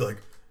expect me to be like,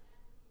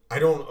 I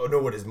don't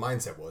know what his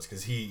mindset was,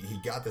 because he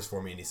got this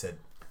for me and he said,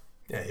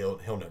 yeah, he'll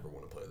never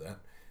want to play that.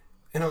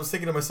 And I was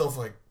thinking to myself,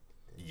 like,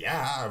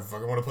 yeah, I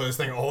fucking want to play this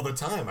thing all the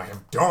time. I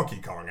have Donkey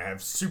Kong, I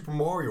have Super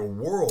Mario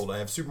World, I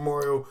have Super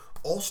Mario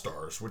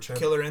All-Stars, which have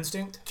Killer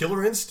Instinct,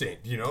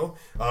 you know,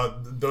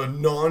 the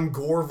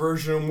non-gore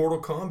version of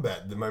Mortal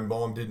Kombat that my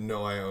mom didn't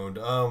know I owned,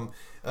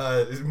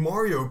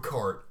 Mario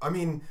Kart. I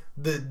mean,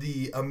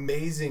 the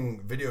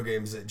amazing video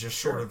games that just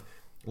sort of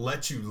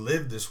let you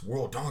live this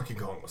world. Donkey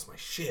Kong was my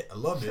shit. I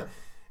loved it.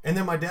 And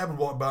then my dad would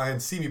walk by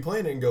and see me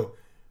playing it and go,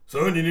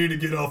 son, you need to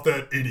get off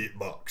that idiot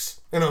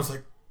box. And I was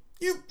like,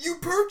 You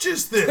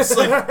purchased this.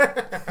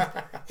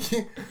 Like,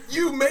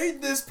 you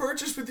made this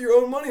purchase with your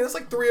own money. That's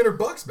like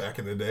 $300 back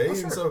in the day. Oh,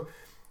 sure. And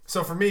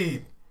so for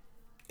me,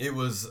 I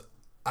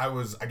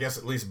was, I guess,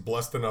 at least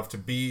blessed enough to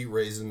be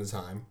raised in the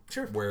time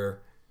where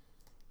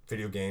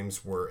video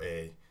games were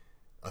a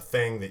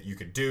thing that you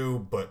could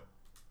do, but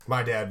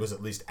my dad was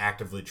at least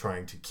actively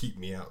trying to keep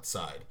me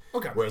outside.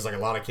 Okay. Whereas like a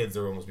lot of kids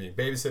are almost being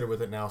babysitted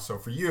with it now. So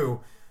for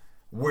you,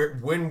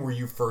 when were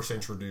you first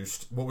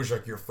introduced? What was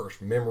like your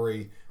first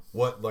memory?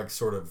 What like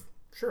sort of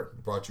Sure.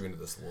 brought you into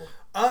this a little?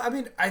 I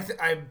mean,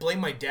 I blame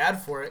my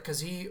dad for it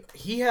because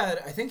he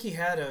had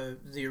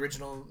the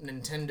original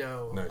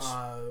Nintendo.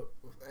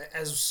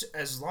 Nice.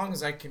 As long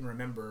as I can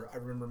remember, I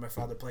remember my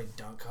father playing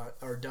Duck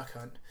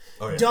Hunt.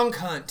 Oh, yeah. Dunk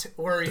Hunt,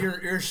 where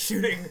you're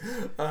shooting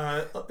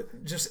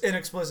just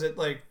inexplicit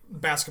like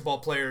basketball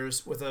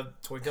players with a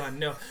toy gun.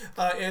 No,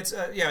 it's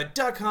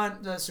Duck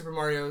Hunt, the Super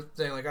Mario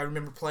thing. Like I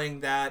remember playing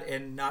that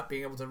and not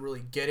being able to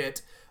really get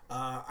it.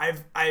 I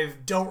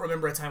don't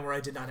remember a time where I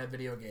did not have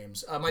video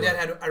games. My dad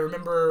had. I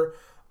remember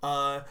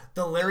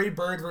the Larry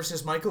Bird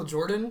versus Michael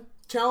Jordan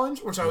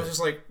challenge, which I was just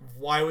like,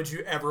 why would you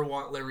ever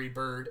want Larry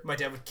Bird? My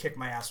dad would kick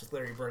my ass with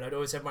Larry Bird. I'd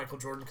always have Michael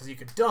Jordan because he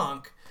could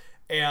dunk,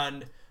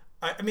 and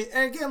I mean,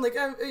 and again, like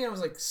I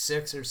was like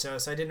 6 or so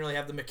I didn't really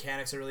have the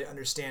mechanics of really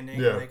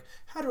understanding like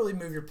how to really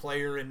move your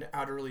player and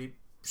how to really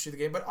shoot the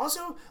game. But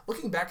also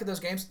looking back at those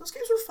games were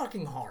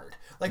fucking hard.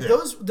 Like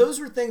those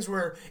were things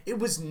where it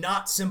was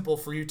not simple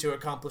for you to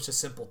accomplish a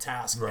simple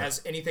task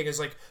as anything as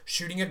like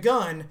shooting a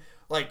gun.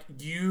 Like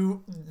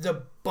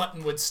the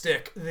button would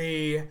stick.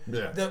 You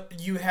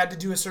had to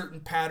do a certain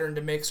pattern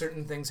to make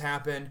certain things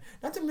happen.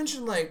 Not to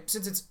mention, like,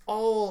 since it's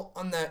all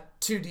on that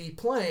 2D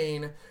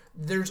plane,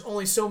 there's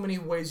only so many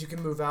ways you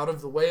can move out of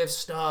the way of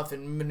stuff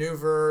and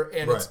maneuver.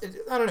 And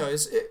I don't know.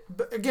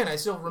 But again, I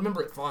still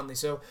remember it fondly.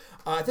 So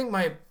I think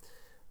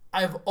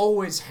I've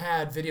always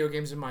had video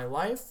games in my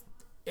life,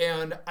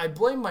 and I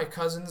blame my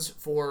cousins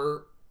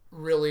for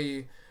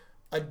really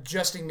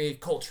adjusting me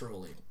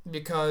culturally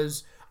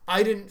because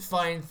I didn't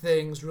find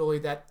things really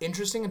that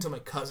interesting until my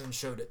cousin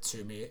showed it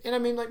to me. And I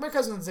mean, like, my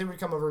cousins, they would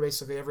come over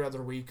basically every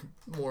other week,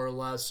 more or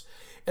less,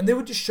 and they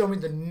would just show me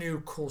the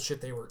new cool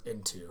shit they were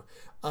into.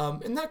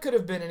 And that could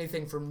have been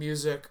anything from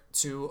music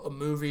to a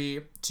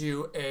movie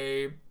to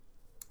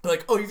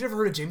like, oh, you've never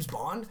heard of James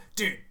Bond?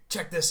 Dude,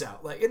 check this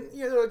out. Like, and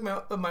they're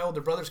like my older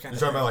brothers kind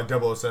of. You're talking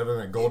about like 007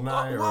 and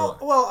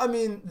GoldenEye? Well, I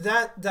mean,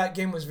 that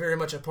game was very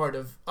much a part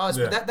of us,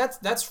 but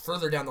that's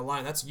further down the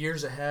line. That's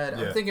years ahead.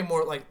 I'm thinking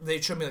more like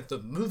they showed me like the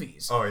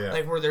movies. Oh, yeah.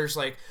 Like where there's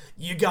like,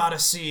 you gotta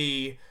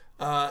see,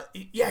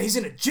 he's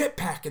in a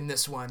jetpack in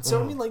this one.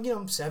 So, I mean, like,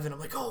 I'm 7. I'm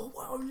like, oh,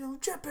 wow,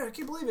 jetpack, I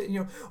can't believe it.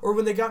 Or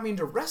when they got me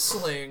into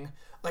wrestling,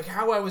 like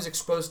how I was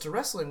exposed to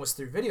wrestling was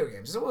through video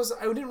games.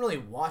 I didn't really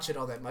watch it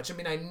all that much. I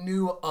mean, I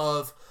knew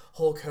of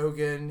Hulk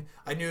Hogan.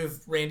 I knew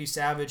of Randy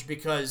Savage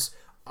because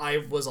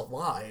I was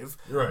alive.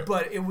 Right.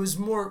 But it was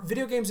more,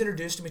 video games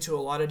introduced me to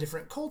a lot of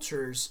different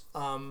cultures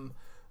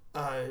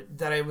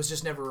that I was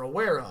just never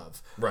aware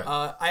of. Right.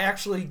 I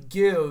actually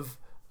give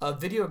a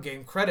video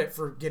game credit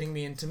for getting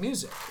me into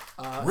music.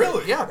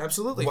 Really? Yeah,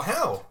 absolutely.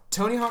 Wow.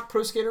 Tony Hawk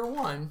Pro Skater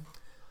 1,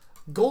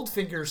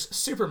 Goldfinger's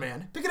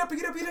Superman, pick it up, pick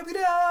it up, pick it up, pick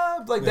it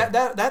up. Like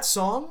that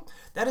song,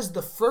 that is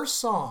the first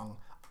song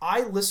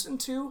I listened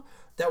to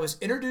that was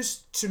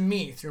introduced to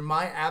me through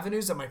my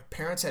avenues that my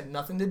parents had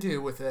nothing to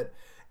do with it.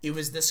 It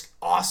was this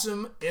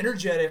awesome,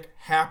 energetic,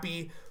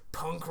 happy,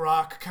 punk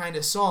rock kind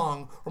of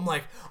song. I'm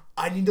like,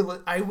 I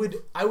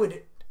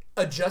would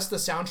adjust the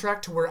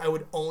soundtrack to where I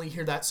would only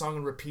hear that song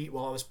and repeat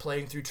while I was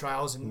playing through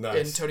Trials and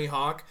Tony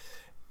Hawk.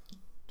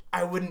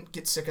 I wouldn't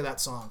get sick of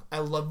that song. I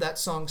loved that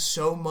song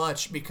so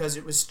much because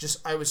it was just,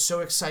 I was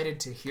so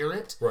excited to hear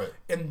it. Right.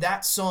 And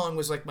that song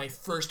was like my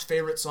first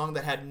favorite song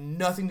that had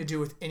nothing to do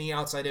with any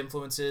outside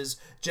influences.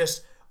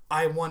 Just,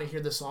 I want to hear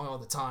this song all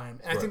the time.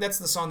 And I think that's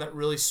the song that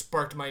really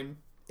sparked my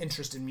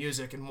interest in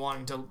music and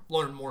wanting to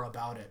learn more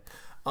about it.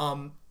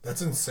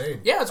 That's insane.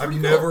 Yeah, it's pretty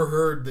I've cool. never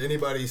heard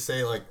anybody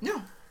say like,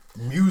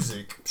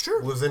 music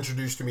Sure. was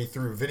introduced to me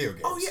through video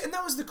games. Oh yeah, and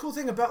that was the cool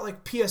thing about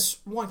like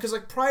PS1, because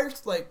like prior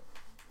to like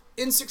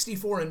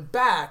N64 and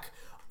back,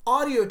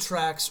 audio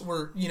tracks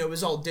were, it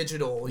was all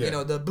digital,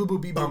 the boo boo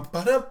beep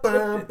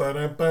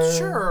boop.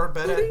 Sure,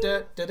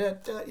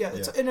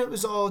 and it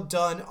was all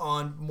done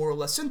on more or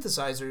less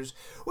synthesizers,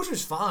 which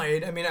was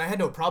fine. I mean, I had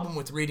no problem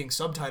with reading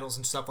subtitles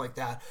and stuff like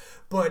that.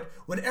 But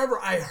whenever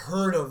I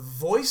heard a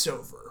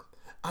voiceover,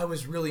 I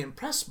was really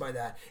impressed by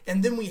that.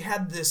 And then we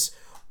had this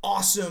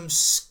awesome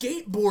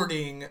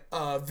skateboarding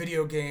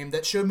video game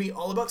that showed me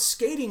all about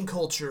skating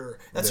culture.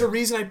 That's the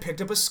reason I picked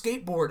up a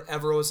skateboard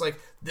ever. I was like,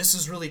 this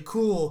is really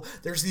cool.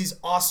 There's these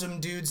awesome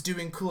dudes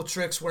doing cool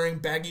tricks wearing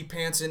baggy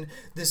pants and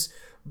this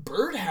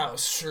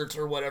birdhouse shirt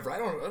or whatever.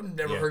 I've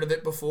never heard of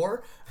it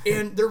before.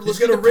 And they're He's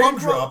looking got a at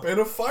punk raindrop rock.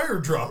 and a fire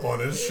drop on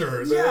his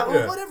shirt. Yeah,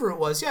 or whatever it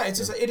was. Yeah, it's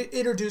just it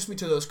introduced me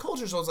to those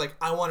cultures. So I was like,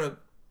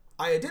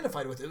 I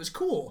identified with it. It was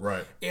cool.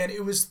 Right. And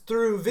it was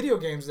through video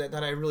games that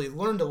I really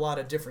learned a lot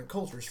of different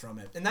cultures from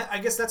it. And that, I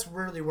guess that's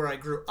really where I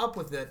grew up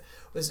with it,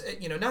 was,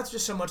 not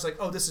just so much like,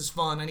 oh, this is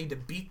fun, I need to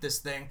beat this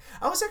thing.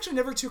 I was actually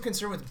never too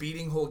concerned with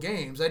beating whole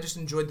games. I just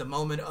enjoyed the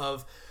moment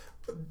of,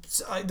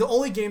 the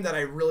only game that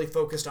I really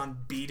focused on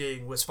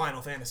beating was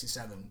Final Fantasy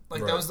VII.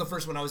 Like, that was the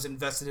first one I was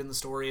invested in the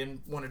story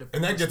and wanted to.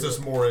 And that gets us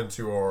more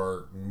into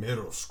our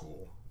middle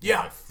school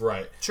life.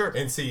 Right. Sure.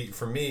 And see,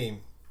 for me,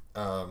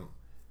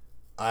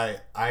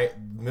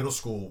 middle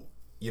school,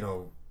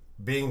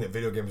 being that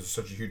video games are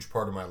such a huge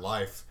part of my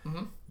life,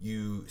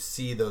 you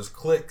see those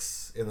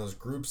cliques in those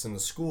groups in the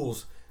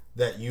schools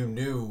that you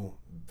knew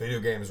video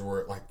games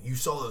were like, you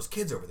saw those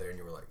kids over there and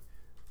you were like,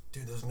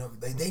 dude,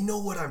 they know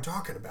what I'm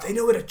talking about. They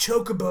know what a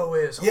chocobo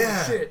is. Holy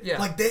shit. Yeah.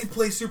 Like, they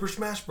play Super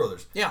Smash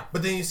Brothers. Yeah.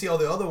 But then you see all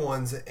the other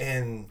ones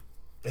and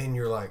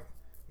you're like,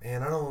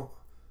 man,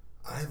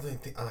 I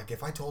think like,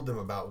 if I told them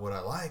about what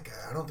I like,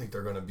 I don't think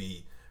they're going to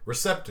be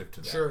receptive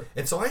to that. Sure.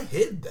 And so I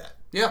hid that.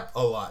 Yeah.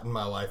 A lot in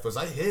my life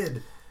I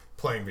hid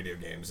playing video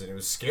games, and it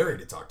was scary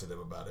to talk to them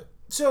about it.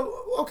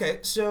 So, okay,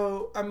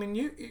 so, I mean,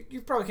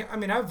 you probably can't, I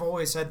mean, I've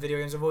always had video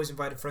games. I've always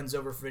invited friends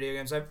over for video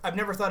games. I've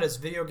never thought as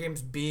video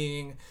games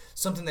being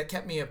something that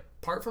kept me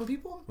apart from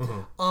people.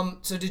 Mm-hmm.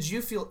 So did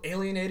you feel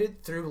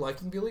alienated through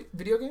liking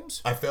video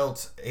games? I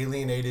felt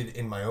alienated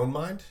in my own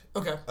mind.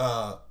 Okay.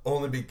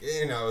 Only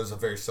I was a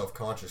very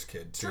self-conscious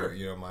kid, too. Sure.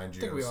 You know, mind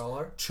you. I think we all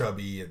are.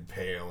 Chubby and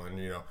pale, and,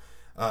 you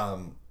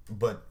know.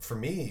 But for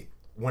me,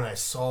 when I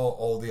saw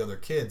all the other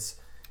kids,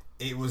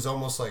 it was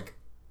almost like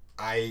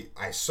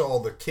I saw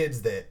the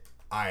kids that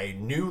I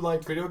knew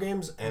liked video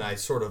games, and I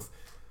sort of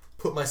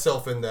put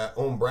myself in that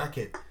own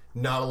bracket,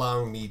 not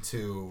allowing me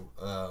to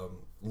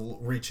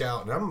reach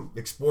out. And I'm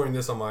exploring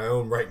this on my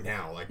own right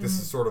now. Like, this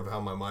is sort of how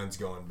my mind's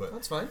going. But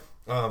that's fine.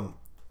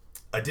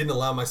 I didn't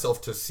allow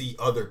myself to see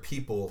other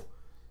people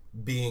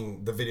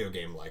being the video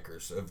game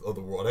likers of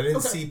the world. I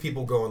didn't see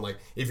people going like,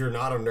 if you're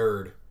not a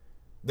nerd,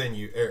 then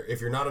if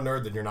you're not a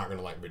nerd, then you're not going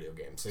to like video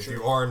games. If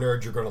you are a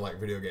nerd, you're going to like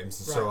video games.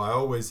 And so I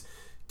always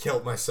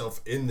kept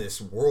myself in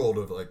this world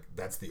of like,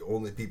 that's the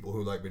only people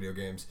who like video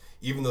games.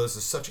 Even though this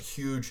is such a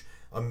huge,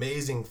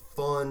 amazing,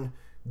 fun,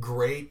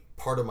 great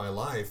part of my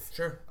life.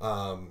 Sure.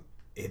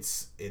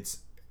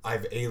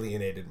 I've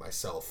alienated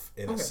myself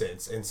in a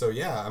sense. And so,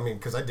 yeah, I mean,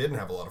 because I didn't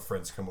have a lot of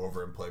friends come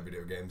over and play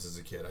video games as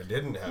a kid. I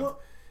didn't have...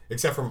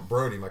 except for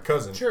Brody, my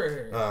cousin.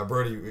 Sure.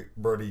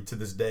 Brody, to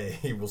this day,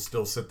 he will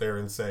still sit there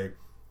and say,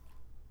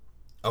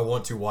 I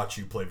want to watch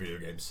you play video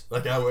games.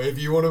 Like, if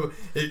you want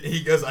to...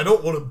 He goes, I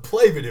don't want to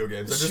play video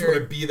games. I just want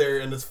to be there.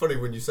 And it's funny,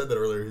 when you said that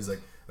earlier, he's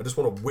like, I just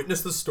want to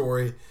witness the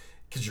story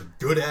because you're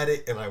good at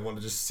it, and I want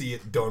to just see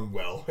it done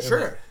well.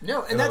 Sure.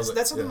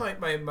 That's something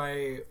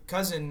my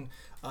cousin...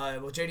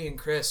 JD and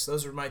Chris,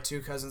 those were my two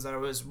cousins that I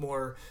was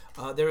more,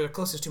 they were the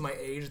closest to my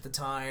age at the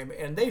time,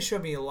 and they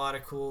showed me a lot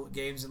of cool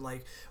games and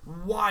like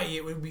why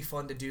it would be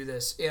fun to do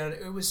this. And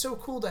it was so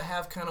cool to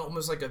have kind of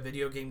almost like a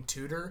video game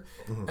tutor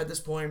at this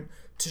point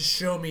to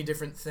show me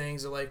different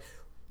things. Like,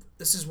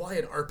 this is why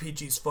an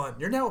RPG is fun.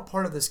 You're now a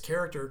part of this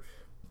character,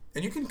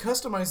 and you can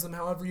customize them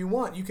however you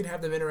want. You can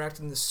have them interact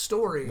in the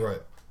story.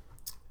 Right.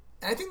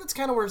 And I think that's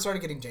kind of where it started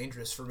getting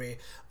dangerous for me.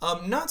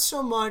 Not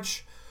so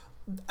much...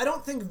 I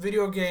don't think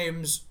video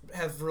games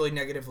have really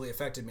negatively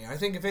affected me. I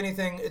think, if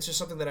anything, it's just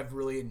something that I've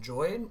really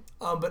enjoyed.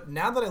 But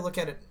now that I look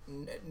at it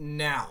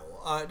now,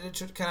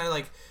 to kind of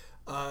like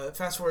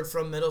fast forward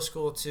from middle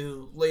school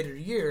to later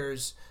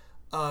years,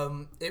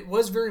 it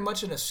was very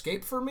much an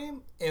escape for me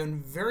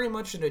and very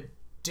much an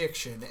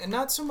addiction. And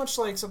not so much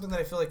like something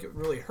that I feel like it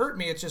really hurt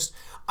me. It's just,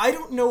 I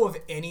don't know of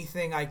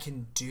anything I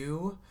can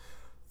do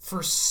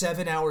for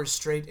 7 hours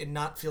straight and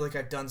not feel like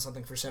I've done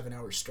something for 7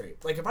 hours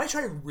straight. Like, if I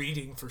try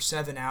reading for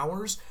 7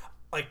 hours,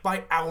 like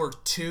by hour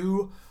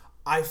 2,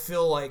 I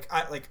feel like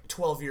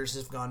 12 years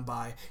have gone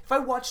by. If I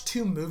watch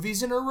 2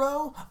 movies in a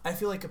row, I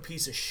feel like a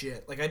piece of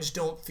shit. Like, I just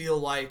don't feel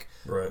like,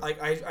 like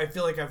I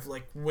feel like I've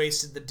like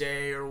wasted the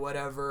day or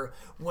whatever.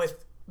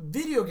 With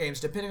video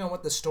games, depending on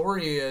what the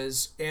story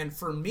is, and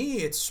for me,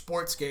 it's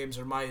sports games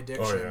are my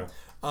addiction. Oh, yeah.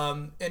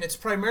 And it's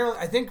primarily,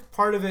 I think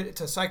part of it,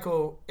 to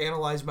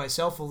psychoanalyze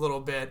myself a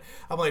little bit,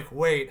 I'm like,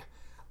 wait,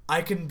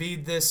 I can be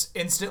this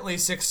instantly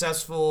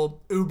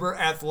successful, uber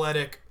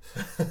athletic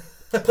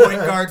point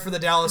guard for the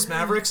Dallas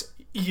Mavericks.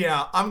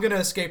 Yeah, I'm going to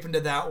escape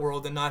into that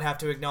world and not have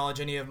to acknowledge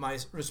any of my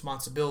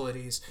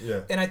responsibilities.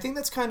 Yeah. And I think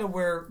that's kind of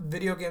where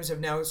video games have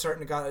now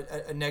starting to got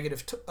a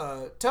negative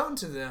tone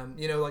to them.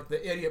 You know, like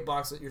the idiot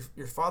box that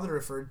your father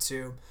referred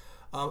to.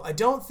 I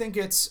don't think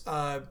it's...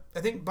 I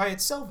think by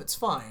itself it's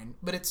fine,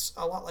 but it's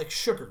a lot like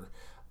sugar.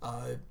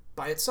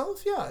 By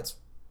itself, yeah, it's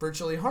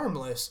virtually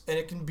harmless, and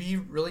it can be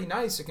really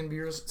nice. It can be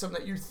something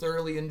that you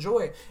thoroughly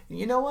enjoy. And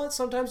you know what?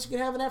 Sometimes you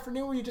can have an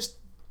afternoon where you just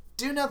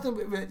do nothing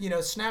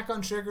but, snack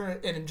on sugar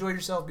and enjoy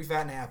yourself, be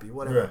fat and happy,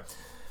 whatever. Right.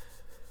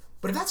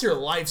 But if that's your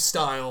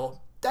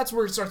lifestyle, that's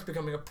where it starts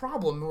becoming a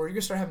problem, where you're going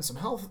to start having some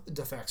health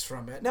defects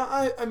from it.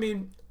 Now, I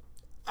mean...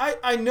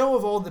 I know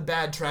of all the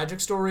bad tragic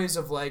stories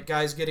of like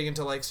guys getting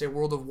into like say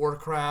World of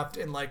Warcraft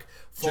and like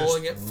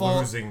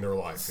losing their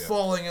life,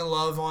 falling in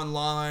love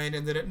online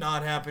and then it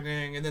not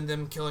happening and then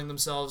them killing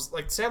themselves.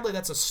 Like, sadly,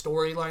 that's a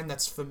storyline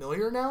that's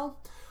familiar now.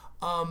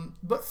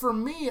 But for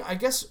me, I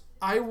guess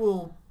I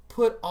will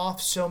put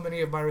off so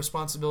many of my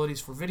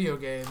responsibilities for video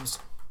games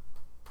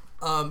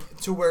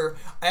to where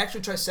I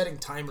actually try setting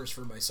timers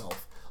for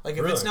myself. Like,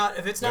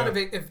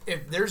 if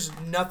if there's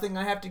nothing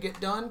I have to get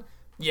done,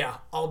 yeah,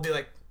 I'll be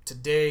like,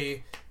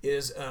 today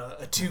is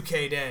a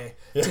 2K day.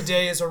 Yeah.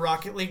 Today is a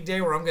Rocket League day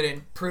where I'm going to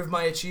improve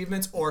my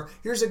achievements. Or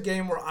here's a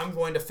game where I'm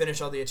going to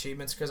finish all the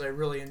achievements because I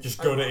really enjoy.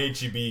 Just go to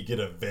HEB, get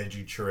a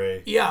veggie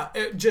tray. Yeah,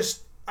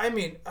 I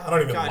mean, I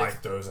don't even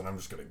like those, and I'm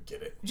just gonna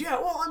get it. Yeah,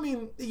 well, I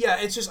mean, yeah,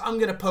 it's just I'm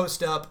gonna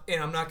post up,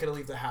 and I'm not gonna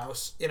leave the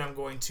house, and I'm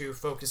going to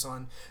focus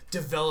on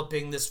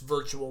developing this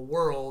virtual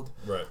world,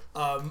 right?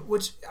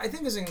 Which I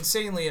think is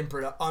insanely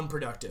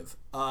unproductive.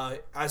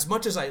 As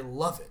much as I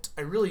love it,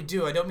 I really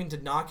do. I don't mean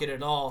to knock it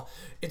at all.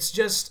 It's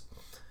just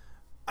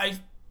I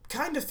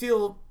kind of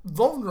feel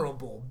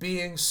vulnerable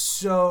being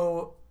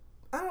so.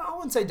 I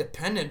wouldn't say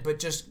dependent, but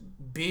just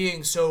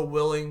being so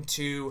willing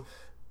to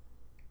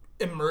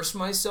immerse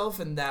myself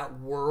in that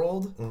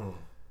world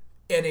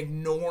and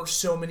ignore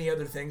so many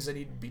other things I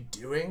need to be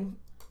doing.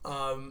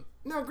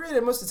 Now,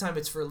 granted, most of the time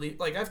it's for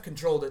like I've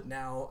controlled it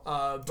now,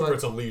 but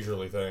it's a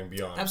leisurely thing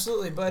beyond.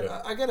 Absolutely, but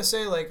yeah. I gotta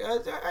say, like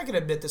I can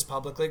admit this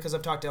publicly because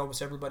I've talked to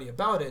almost everybody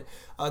about it.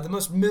 The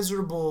most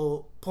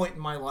miserable point in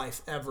my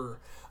life ever.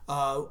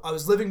 I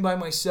was living by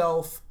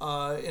myself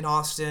in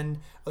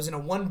Austin. I was in a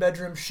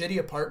 1-bedroom shitty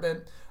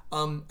apartment.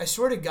 I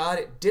swear to God,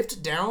 it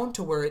dipped down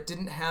to where it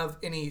didn't have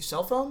any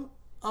cell phone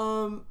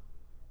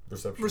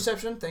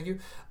reception. Thank you.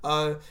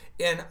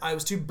 And I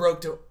was too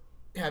broke to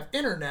have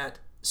internet,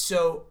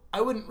 so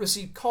I wouldn't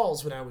receive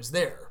calls when I was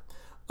there.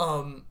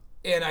 And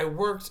I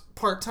worked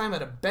part-time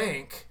at a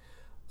bank,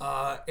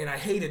 and I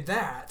hated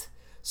that.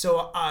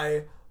 So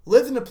I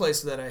lived in a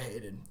place that I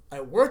hated.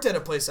 I worked at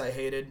a place I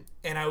hated,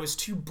 and I was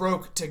too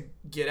broke to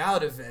get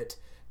out of it.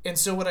 And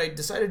so what I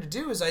decided to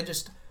do is I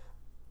just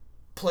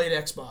played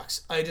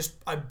Xbox.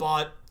 I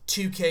bought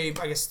 2K,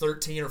 I guess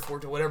 13 or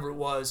 14, whatever it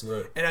was,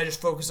 right. And I just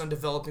focused on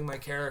developing my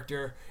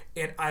character.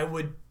 And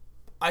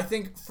I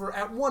think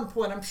at one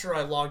point, I'm sure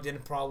I logged in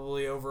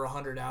probably over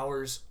 100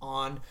 hours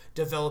on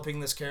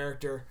developing this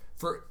character.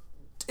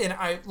 And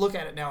I look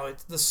at it now,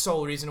 the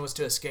sole reason was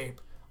to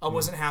escape. I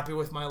wasn't happy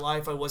with my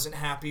life. I wasn't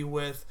happy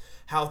with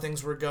how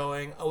things were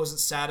going. I wasn't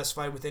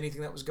satisfied with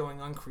anything that was going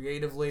on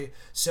creatively.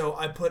 So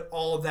I put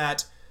all of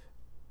that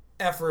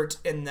effort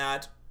in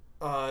that,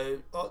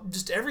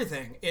 just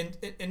everything,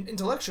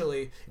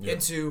 intellectually,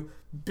 into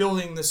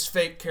building this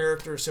fake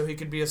character so he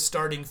could be a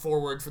starting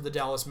forward for the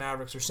Dallas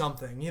Mavericks or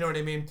something. You know what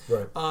I mean?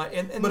 Right.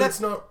 But it's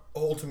not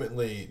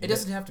ultimately... It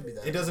doesn't have to be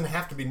that. It doesn't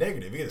have to be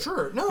negative either.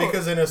 Sure, no.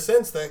 Because in a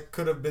sense, that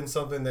could have been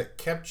something that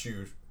kept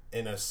you,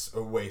 in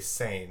a way,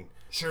 sane.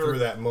 Sure. Through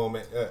that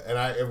moment,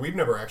 we've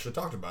never actually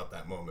talked about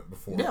that moment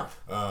before. Yeah.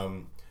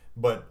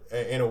 But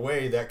in a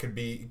way, that could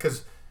be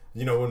because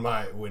when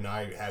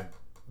I had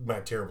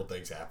my terrible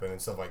things happen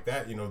and stuff like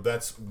that,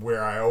 that's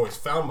where I always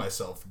found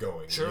myself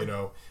going.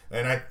 Sure.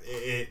 And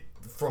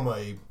from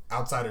a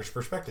outsider's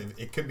perspective,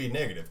 it could be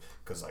negative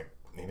because like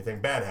anything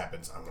bad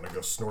happens, I'm gonna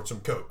go snort some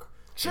coke.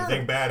 Sure.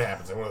 Anything bad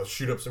happens, I'm going to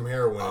shoot up some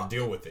heroin and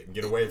deal with it and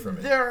get away from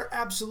it. There are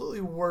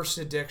absolutely worse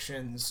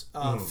addictions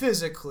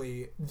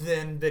physically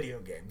than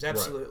video games.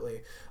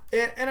 Absolutely.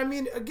 Right. And I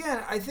mean,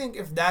 again, I think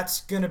if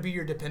that's going to be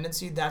your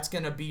dependency, that's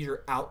going to be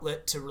your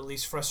outlet to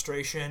release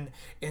frustration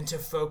and to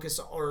focus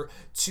or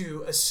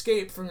to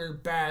escape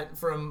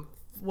from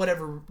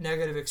whatever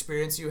negative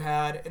experience you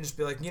had and just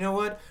be like, you know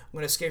what? I'm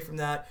going to escape from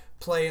that,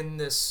 play in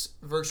this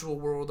virtual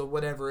world or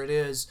whatever it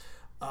is,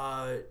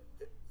 and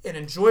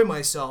enjoy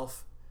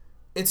myself.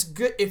 It's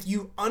good if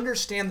you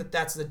understand that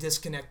that's the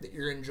disconnect that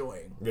you're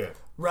enjoying. Yeah.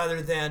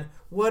 Rather than,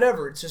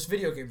 whatever, it's just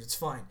video games, it's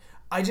fine.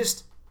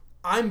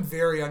 I'm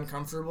very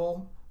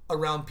uncomfortable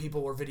around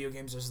people where video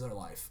games is their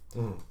life.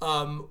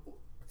 And,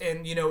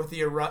 with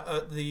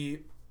the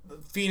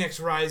Phoenix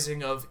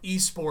Rising of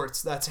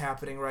esports that's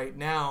happening right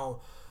now,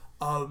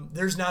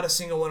 there's not a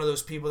single one of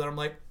those people that I'm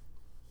like,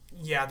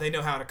 yeah, they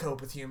know how to cope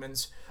with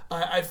humans.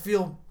 I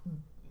feel...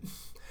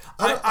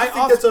 I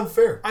think that's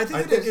unfair. I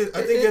think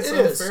it's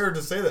unfair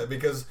to say that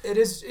because it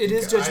is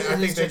just. I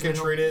think they can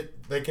treat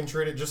it. They can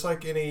treat it just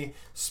like any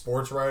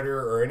sports writer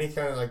or any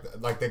kind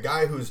of like the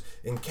guy who's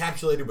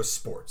encapsulated with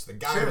sports, the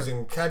guy who's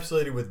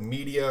encapsulated with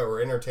media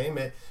or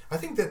entertainment. I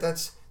think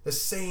that's the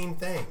same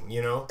thing.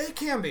 It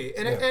can be,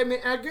 and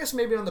I guess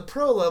maybe on the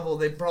pro level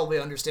they probably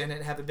understand it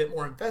and have a bit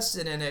more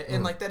invested in it,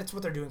 and like that it's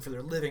what they're doing for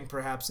their living,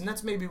 perhaps, and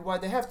that's maybe why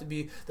they have to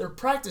be. They're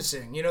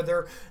practicing.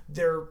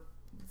 They're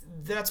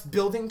that's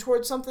building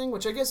towards something,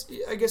 which I guess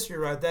you're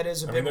right. That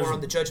is a bit more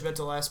on the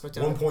judgmental aspect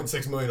of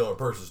 $1.6 million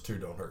purses too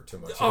don't hurt too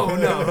much. Oh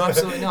no,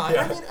 absolutely not.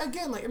 Yeah.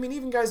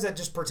 Even guys that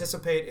just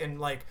participate and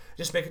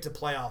just make it to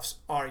playoffs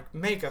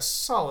make a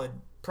solid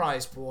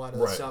prize pool out of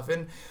this stuff.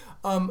 And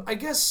I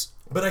guess.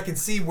 But I can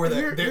see where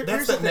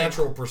that's that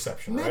natural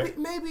perception, right?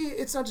 Maybe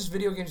it's not just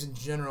video games in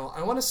general.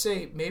 I want to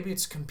say maybe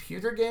it's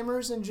computer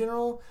gamers in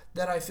general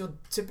that I feel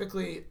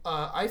typically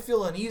I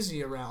feel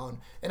uneasy around.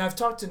 And I've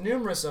talked to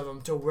numerous of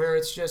them to where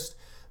it's just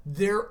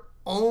their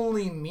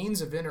only means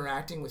of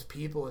interacting with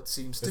people, it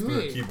seems to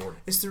me.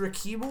 It's through a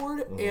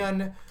keyboard.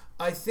 And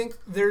I think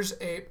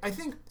I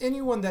think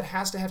anyone that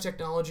has to have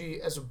technology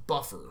as a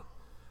buffer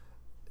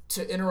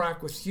to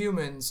interact with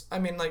humans, I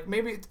mean,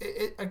 maybe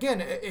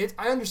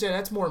I understand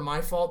that's more my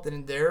fault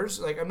than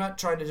theirs. I'm not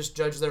trying to just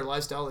judge their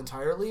lifestyle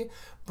entirely,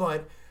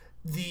 but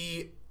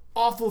the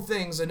awful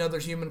things another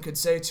human could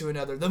say to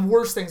another, the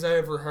worst things I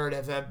ever heard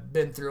have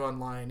been through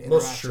online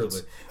interactions. Most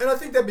surely. And I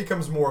think that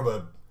becomes more of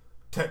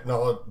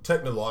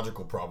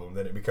technological problem,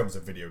 then it becomes a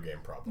video game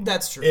problem.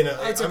 That's true.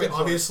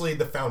 Obviously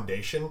the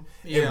foundation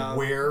and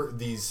where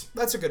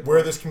that's a good point.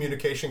 Where this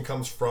communication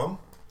comes from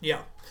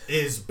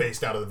is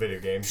based out of the video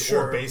games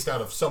or based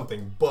out of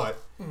something,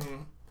 but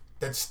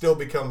that still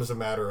becomes a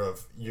matter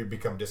of you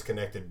become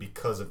disconnected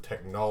because of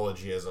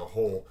technology as a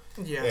whole.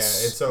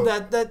 Yes. And so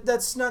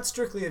that's not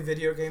strictly a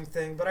video game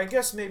thing, but I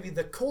guess maybe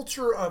the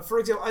culture of, for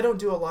example, I don't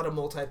do a lot of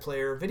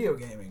multiplayer video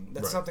gaming.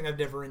 That's something I've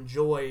never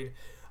enjoyed.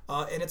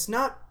 And it's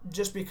not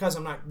just because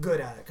I'm not good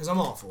at it, because I'm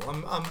awful.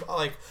 I'm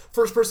like,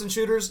 first-person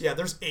shooters,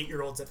 there's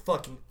 8-year-olds that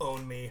fucking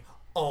own me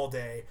all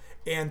day,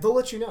 and they'll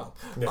let you know.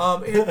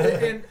 Yeah.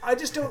 And I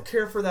just don't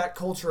care for that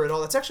culture at all.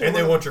 That's actually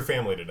they want your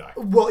family to die.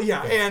 Well,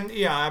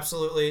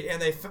 absolutely.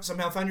 And they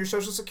somehow find your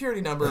social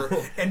security number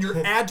and your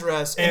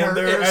address, and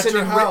they're at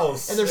your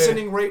house, and they're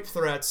sending rape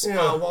threats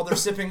while they're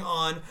sipping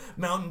on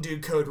Mountain Dew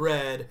Code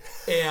Red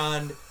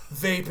and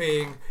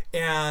vaping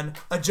and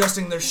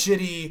adjusting their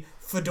shitty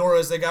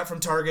fedoras they got from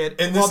Target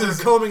while they're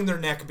combing their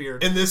neck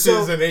beard. And this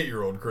is an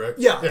 8-year-old,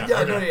 correct?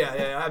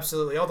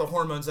 Absolutely. All the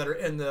hormones that are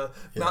in the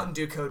Mountain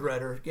Dew Code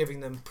Red are giving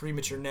them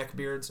premature neck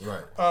beards.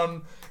 Right.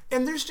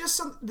 And there's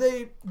just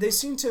they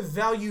seem to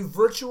value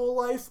virtual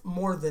life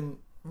more than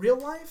real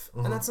life,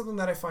 and that's something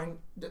that I find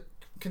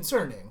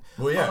concerning.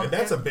 Well, and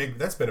that's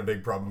been a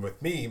big problem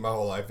with me my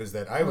whole life, is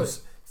that I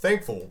was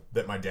thankful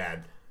that my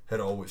dad had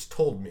always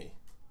told me,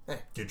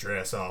 get your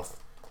ass off.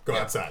 Go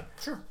outside.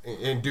 Sure.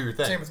 And do your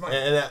thing. Same with mine.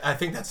 And I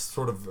think that's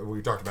sort of,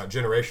 we talked about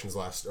generations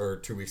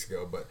 2 weeks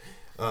ago, but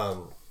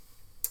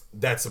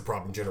that's the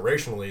problem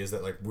generationally, is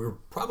that like we're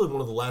probably one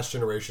of the last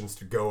generations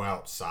to go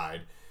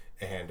outside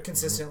and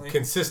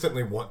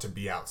consistently want to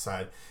be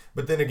outside.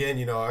 But then again,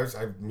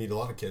 I meet a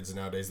lot of kids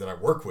nowadays that I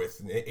work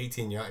with,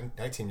 18,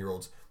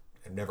 19-year-olds,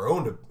 have never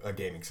owned a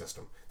gaming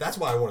system. That's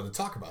why I wanted to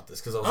talk about this,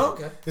 because I was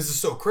like, this is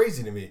so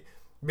crazy to me,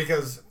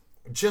 because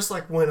just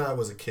like when I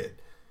was a kid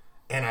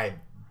and I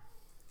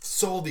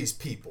saw these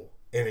people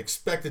and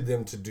expected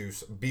them to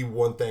be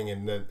one thing,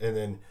 and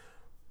then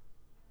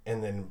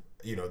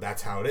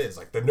that's how it is.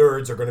 Like, the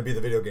nerds are going to be the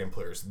video game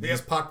players.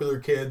 These popular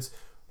kids,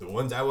 the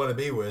ones I want to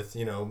be with,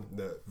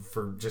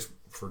 for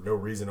no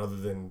reason other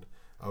than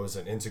I was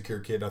an insecure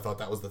kid. I thought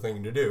that was the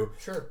thing to do.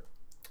 Sure.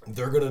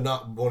 They're going to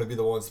not want to be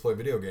the ones to play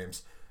video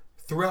games.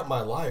 Throughout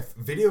my life,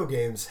 video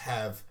games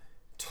have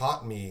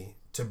taught me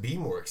to be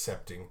more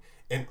accepting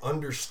and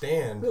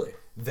understand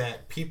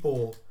that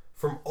people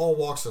from all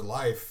walks of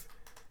life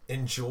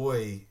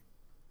enjoy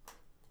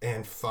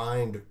and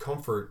find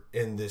comfort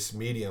in this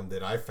medium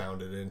that I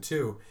found it in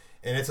too.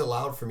 And it's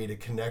allowed for me to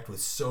connect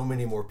with so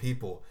many more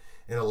people,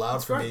 and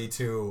allowed for me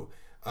to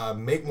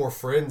make more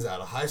friends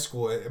out of high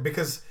school.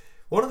 Because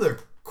one of the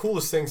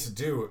coolest things to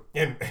do,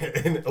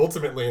 and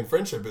ultimately in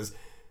friendship, is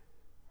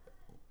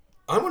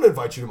I'm going to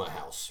invite you to my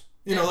house.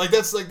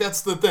 That's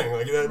the thing.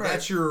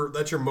 That's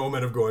your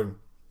moment of going,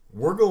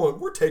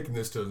 we're taking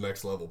this to the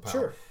next level, pal.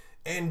 Sure.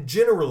 And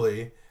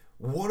generally,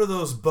 one of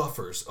those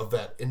buffers of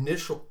that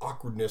initial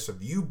awkwardness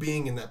of you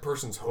being in that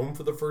person's home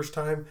for the first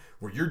time,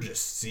 where you're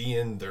just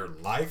seeing their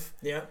life,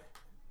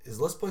 is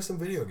let's play some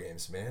video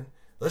games, man.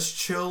 Let's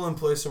chill and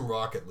play some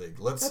Rocket League.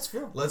 Let's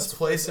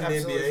play some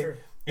NBA. True.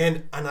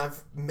 And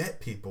I've met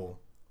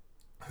people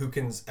who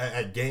can,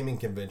 at gaming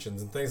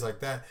conventions and things like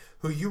that,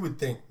 who you would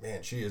think,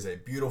 man, she is a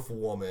beautiful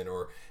woman,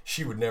 or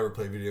she would never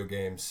play video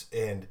games,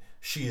 and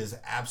she is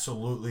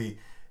absolutely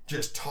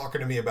just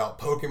talking to me about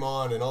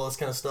Pokemon and all this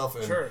kind of stuff,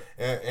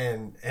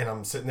 and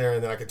I'm sitting there,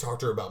 and then I could talk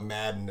to her about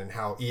Madden and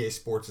how EA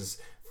Sports is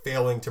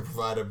failing to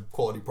provide a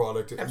quality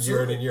product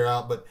year in and year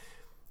out. But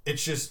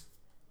it's just,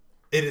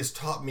 it has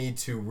taught me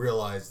to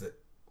realize that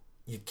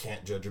you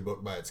can't judge a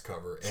book by its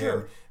cover.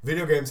 Sure. And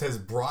video games has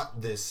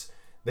brought this.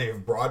 They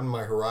have broadened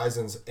my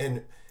horizons,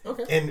 and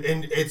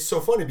it's so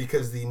funny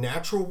because the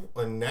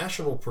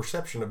national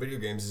perception of video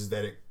games is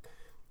that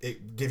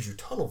it gives you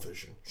tunnel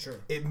vision. Sure.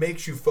 It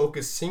makes you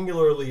focus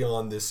singularly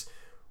on this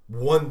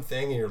one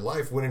thing in your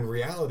life, when in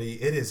reality,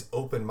 it has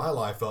opened my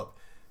life up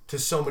to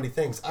so many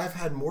things. I've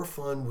had more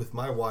fun with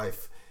my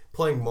wife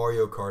playing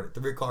Mario Kart at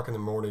 3 o'clock in the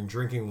morning,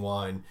 drinking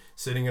wine,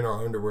 sitting in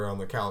our underwear on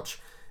the couch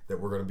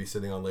that we're going to be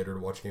sitting on later to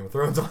watch Game of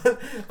Thrones on.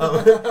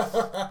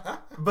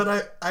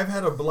 But I've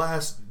had a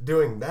blast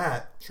doing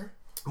that. Sure.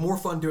 More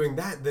fun doing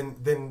that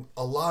than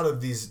a lot of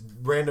these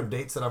random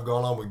dates that I've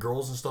gone on with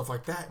girls and stuff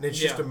like that. And it's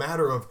just a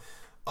matter of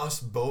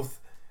us both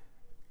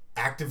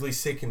actively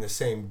seeking the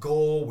same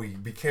goal. You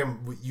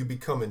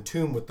become in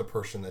tune with the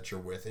person that you're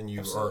with, and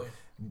you are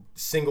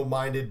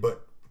single-minded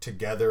but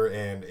together.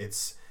 And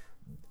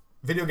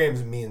video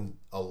games mean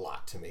a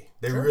lot to me.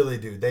 They really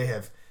do. They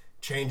have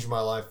changed my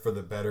life for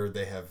the better.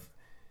 They have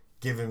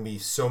given me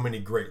so many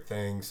great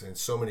things and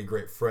so many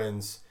great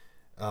friends.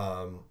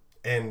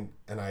 And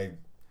I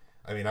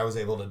was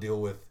able to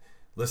deal with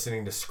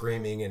listening to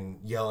screaming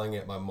and yelling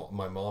at my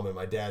mom and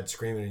my dad,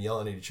 screaming and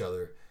yelling at each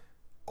other,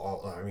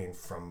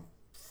 from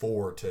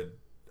 4 to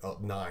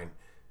 9.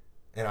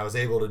 And I was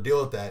able to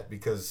deal with that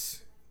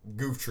because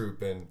Goof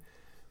Troop and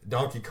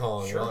Donkey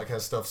Kong and all that kind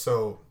of stuff.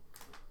 So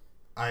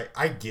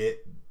I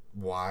get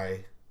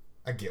why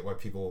I get why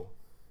people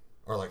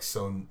are like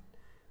so.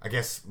 I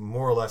guess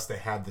more or less they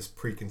have this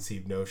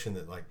preconceived notion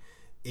that like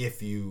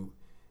if you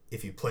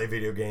play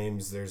video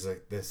games, there's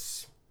like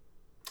this,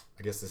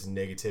 I guess, this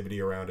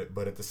negativity around it.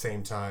 But at the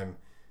same time,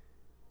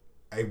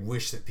 I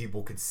wish that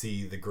people could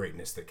see the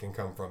greatness that can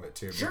come from it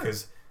too,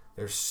 because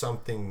there's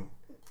something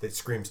that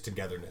screams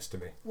togetherness to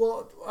me.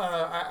 Well,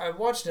 I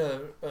watched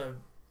a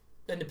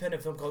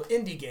independent film called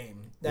Indie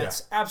Game.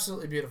 That's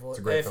absolutely beautiful. It's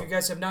a great if film. you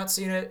guys have not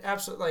seen it,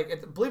 absolutely, I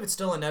believe it's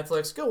still on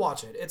Netflix. Go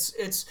watch it.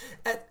 It's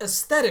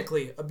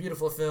aesthetically a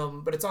beautiful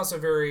film, but it's also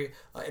very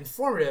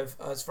informative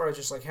as far as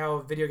just like how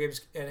video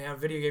games and how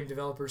video game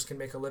developers can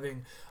make a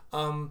living.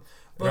 But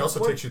it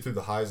also takes you through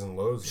the highs and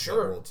lows of that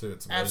world too.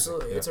 It's amazing.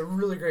 Absolutely, it's a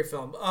really great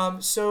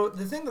film. So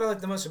the thing that I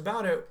liked the most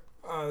about it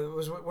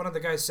was what one of the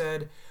guys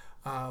said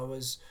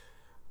was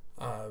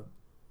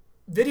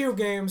video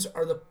games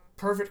are the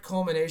perfect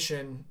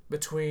culmination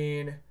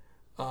between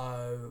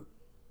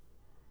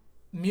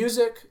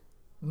music,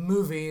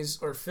 movies,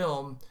 or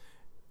film,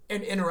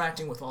 and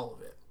interacting with all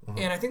of it. Mm-hmm.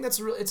 And I think it's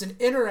an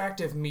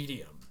interactive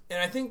medium. And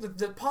I think that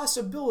the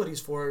possibilities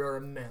for it are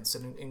immense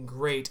and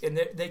great, and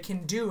they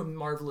can do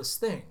marvelous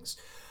things.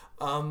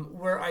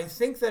 Where I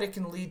think that it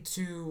can lead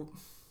to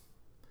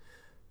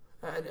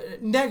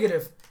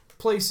negative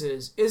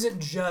places isn't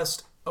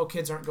just,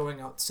 kids aren't going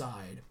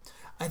outside.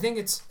 I think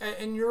it's,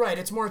 and you're right,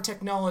 it's more a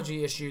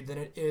technology issue than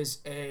it is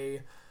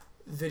a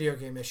video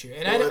game issue.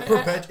 And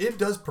it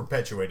does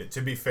perpetuate it,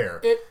 to be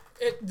fair.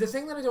 The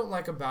thing that I don't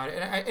like about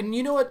it, and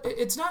you know what,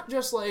 it's not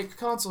just like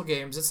console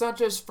games, it's not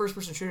just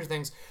first-person shooter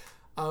things.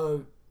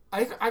 I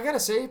gotta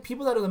say,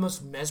 people that are the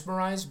most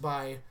mesmerized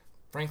by,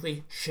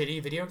 frankly,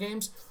 shitty video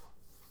games,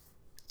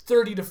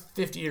 30 to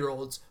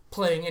 50-year-olds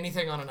playing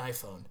anything on an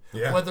iPhone.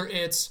 Yeah. Whether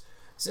is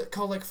it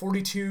called like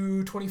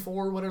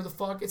 42-24, whatever the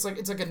fuck? It's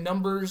like a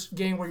numbers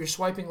game where you're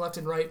swiping left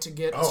and right to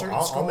get a certain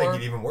score. I'll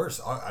make it even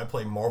worse. I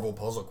play Marvel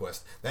Puzzle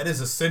Quest. That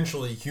is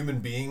essentially human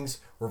beings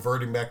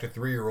reverting back to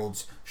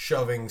 3-year-olds,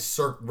 shoving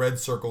red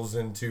circles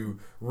into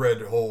red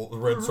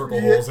circle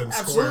holes and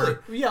absolutely.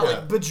 square. Yeah,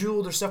 like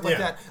Bejeweled or stuff like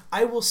that.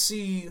 I will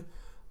see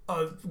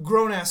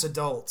grown-ass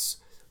adults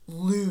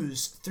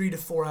lose 3 to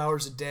 4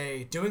 hours a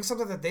day doing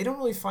something that they don't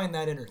really find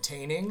that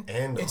entertaining,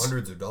 and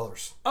hundreds of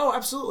dollars. Oh,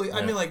 absolutely. Yeah.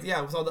 I mean, like,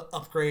 with all the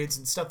upgrades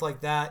and stuff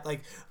like that.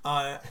 Like,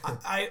 I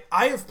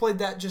have played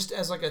that just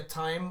as like a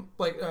time,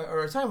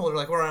 or a time holder,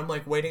 like where I'm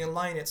like waiting in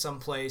line at some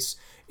place,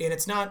 and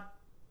it's not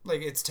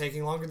like it's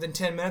taking longer than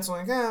 10 minutes.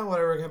 I'm like,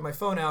 whatever. I have my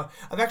phone out.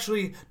 I've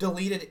actually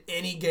deleted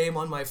any game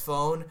on my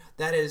phone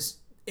that is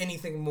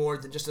anything more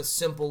than just a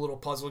simple little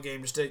puzzle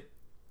game, just to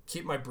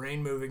keep my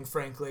brain moving,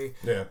 frankly.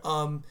 Yeah.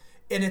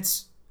 And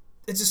it's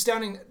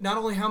astounding not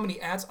only how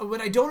many ads. What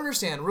I don't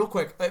understand, real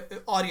quick,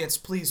 audience,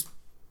 please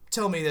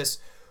tell me this.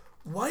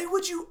 Why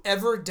would you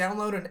ever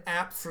download an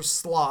app for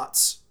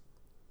slots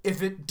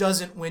if it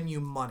doesn't win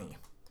you money?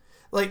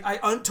 Like, I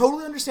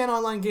totally understand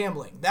online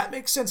gambling. That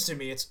makes sense to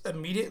me. It's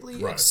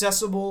immediately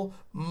accessible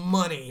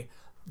money.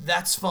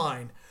 That's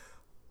fine.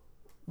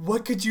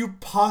 What could you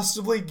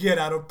possibly get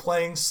out of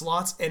playing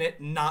slots and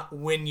it not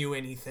win you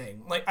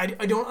anything? Like, I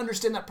don't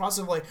understand that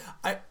process of,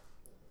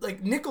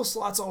 like nickel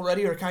slots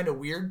already are kind of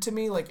weird to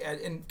me, like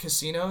in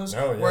casinos,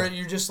 where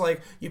you're just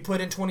like, you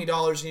put in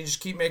 $20 and you just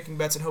keep making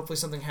bets and hopefully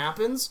something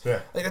happens.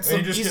 Yeah, like that's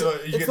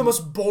it's the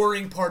most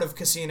boring part of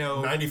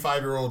casino.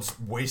 95-year-olds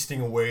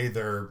wasting away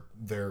their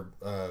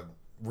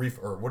reef,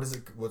 or what is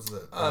it? What's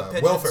the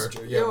welfare?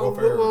 Yeah,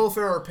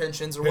 welfare or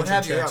pensions or what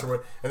have you.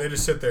 And they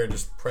just sit there and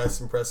just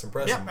press and press and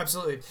press. Yeah,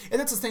 absolutely. And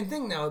that's the same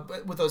thing now,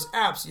 but with those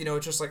apps,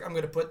 it's just like, I'm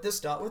going to put this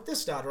dot with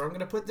this dot, or I'm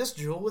going to put this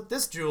jewel with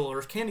this jewel,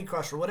 or Candy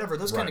Crush or whatever,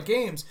 those kind of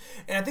games.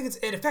 And I think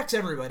it affects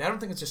everybody. I don't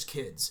think it's just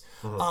kids.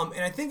 Mm-hmm.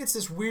 And I think it's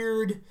this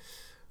weird,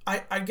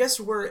 I guess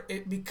where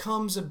it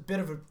becomes a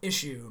bit of an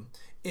issue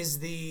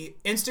is the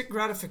instant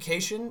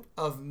gratification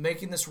of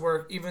making this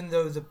work, even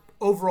though the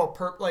overall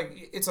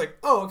it's like,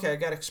 I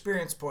got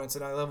experience points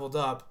and I leveled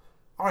up.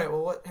 All right,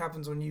 well, what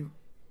happens when you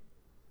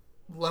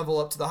level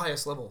up to the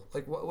highest level?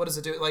 Like, what does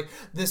it do? Like,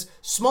 this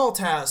small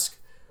task,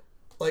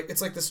 like,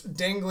 it's like this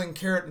dangling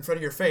carrot in front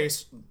of your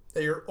face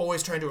that you're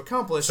always trying to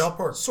accomplish. South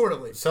Park, sort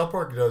of. South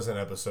Park does an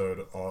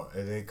episode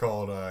they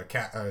called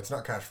it's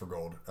not Cash for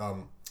Gold.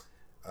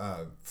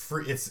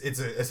 Free. It's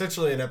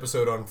essentially an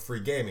episode on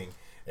free gaming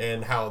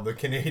and how the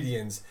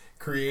Canadians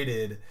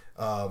created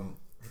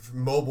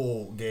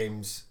mobile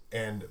games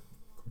and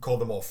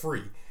called them all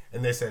free.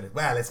 And they said,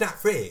 well, it's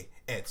not free,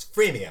 it's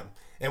freemium.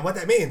 And what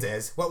that means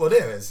is, what we'll do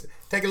is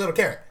take a little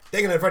carrot,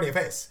 dig it in front of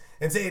your face,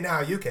 and say,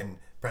 now you can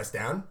press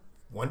down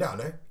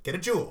 $1, get a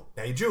jewel.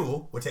 Now your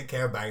jewel will take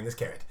care of buying this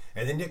carrot.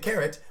 And then your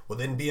carrot will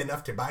then be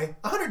enough to buy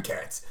 100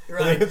 carrots.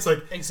 Right. It's like,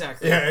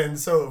 exactly. Yeah, and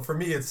so for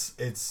me,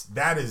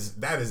 that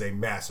is a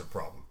massive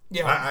problem.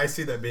 Yeah, I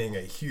see that being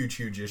a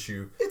huge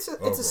issue. It's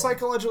a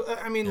psychological.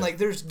 I mean, like,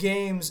 there's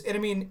games, and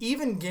I mean,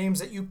 even games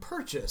that you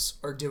purchase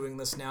are doing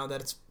this now. That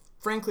it's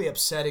frankly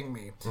upsetting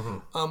me,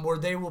 where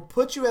they will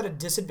put you at a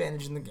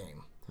disadvantage in the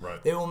game.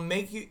 Right. They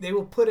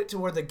will put it to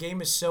where the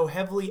game is so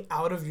heavily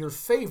out of your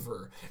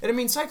favor. And I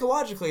mean,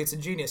 psychologically, it's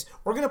ingenious.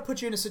 We're going to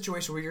put you in a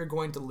situation where you're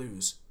going to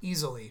lose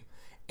easily.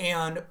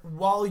 And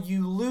while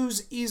you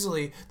lose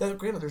easily,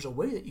 granted, there's a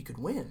way that you could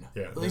win.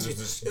 Yeah, at least there's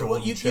this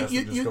golden chest that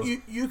just goes,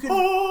 you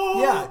can,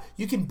 yeah,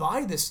 you can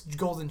buy this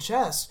golden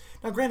chest.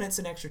 Now, granted, it's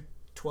an extra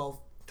 $12,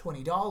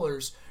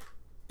 $20,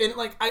 and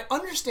like I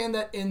understand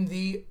that in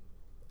the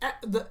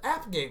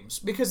app games,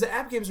 because the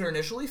app games are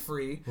initially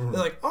free. Mm-hmm.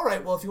 They're like, all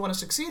right, well, if you want to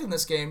succeed in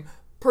this game,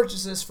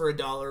 purchase this for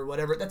 $1 or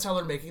whatever. That's how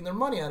they're making their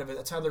money out of it.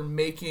 That's how they're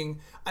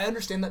making. I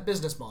understand that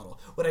business model.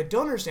 What I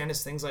don't understand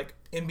is things like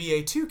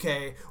NBA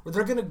 2K, where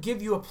they're going to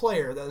give you a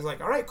player that is like,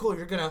 all right, cool,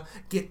 you're going to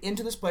get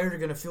into this player, you're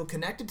going to feel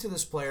connected to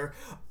this player.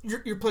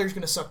 Your player's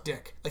going to suck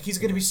dick. Like, he's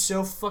going to be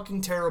so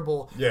fucking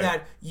terrible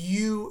that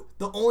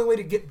the only way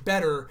to get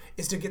better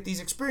is to get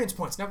these experience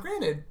points. Now,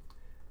 granted,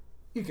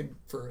 you can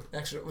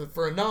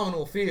for a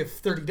nominal fee of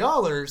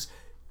 $30,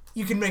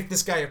 you can make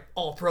this guy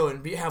all pro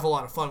and have a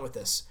lot of fun with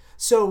this.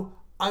 So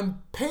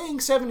I'm paying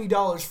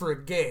 $70 for a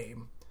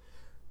game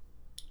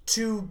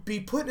to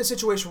be put in a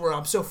situation where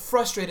I'm so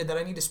frustrated that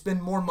I need to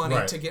spend more money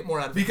to get more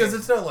out of it. Because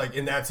it's not like,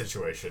 in that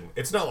situation,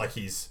 it's not like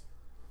he's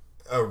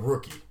a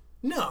rookie.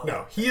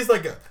 No, he is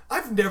like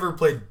I've never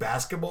played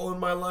basketball in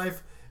my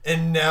life,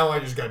 and now I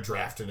just got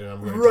drafted and I'm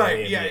going to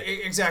right, yeah,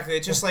 exactly.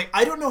 It's just like,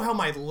 I don't know how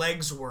my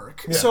legs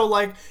work. Yeah. So,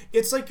 like,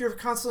 it's like you're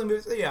constantly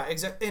moving. Yeah,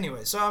 exactly.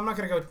 Anyway, so I'm not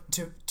going to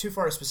go too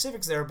far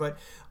specifics there, but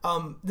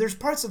there's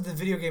parts of the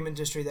video game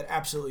industry that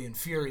absolutely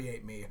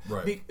infuriate me.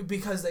 Right.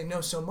 Because they know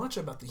so much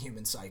about the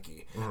human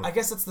psyche. Mm-hmm. I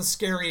guess that's the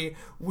scary,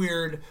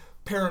 weird,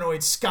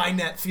 paranoid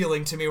Skynet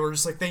feeling to me, where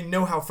just like, they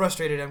know how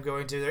frustrated I'm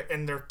going to,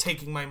 and they're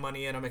taking my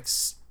money, and I'm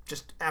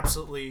just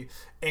absolutely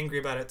angry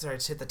about it. Sorry, I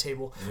just hit the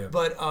table. Yeah.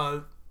 But,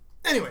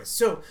 anyway,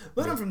 so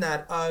moving on from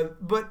that,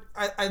 but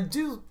I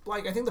do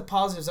like, I think the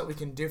positives that we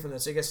can do from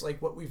this, I guess,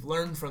 like what we've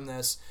learned from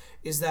this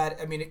is that,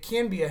 I mean, it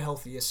can be a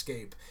healthy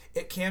escape.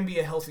 It can be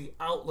a healthy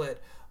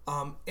outlet.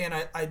 And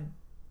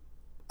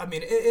I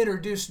mean, it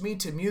introduced me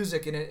to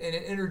music, and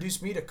it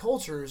introduced me to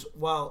cultures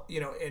while,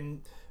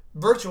 in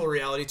virtual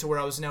reality, to where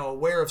I was now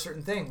aware of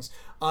certain things.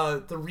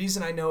 The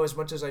reason I know as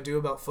much as I do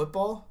about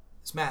football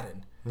is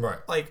Madden. Right.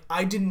 Like,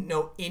 I didn't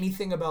know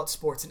anything about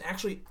sports, and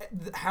actually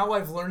how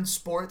I've learned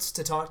sports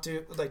to talk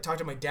to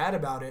my dad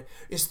about it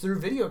is through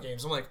video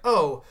games. I'm like,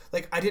 oh,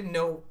 like, I didn't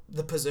know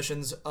the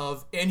positions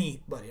of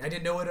anybody. I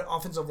didn't know what an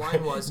offensive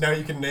line was. Now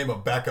you can name a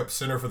backup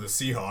center for the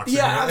Seahawks.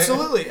 Yeah,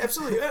 absolutely.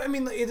 I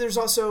mean, there's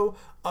also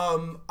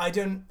I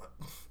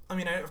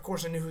of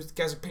course I knew who the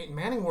guys like Peyton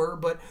Manning were,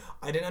 but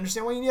I didn't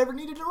understand why you ever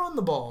needed to run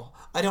the ball.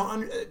 I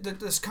don't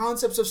this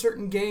concepts of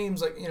certain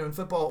games, like, in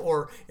football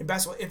or in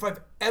basketball. If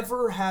I've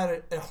ever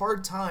had a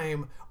hard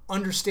time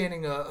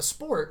understanding a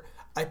sport,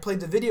 I played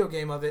the video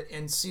game of it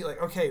and see,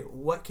 like, okay,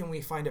 what can we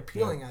find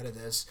appealing out of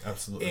this?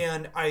 Absolutely.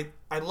 And I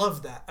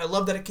love that. I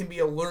love that it can be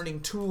a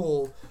learning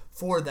tool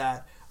for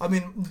that. I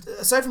mean,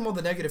 aside from all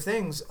the negative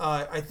things,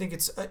 I think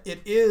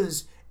it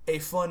is a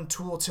fun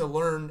tool to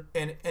learn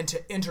and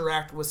to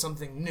interact with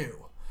something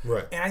new.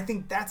 Right. And I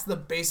think that's the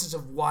basis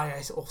of why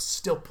I will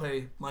still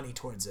pay money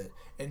towards it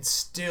and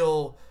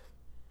still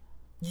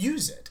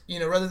use it.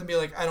 Rather than be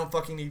like, I don't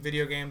fucking need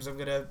video games, I'm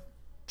going to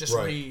just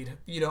read.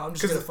 I'm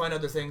just going to find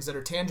other things that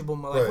are tangible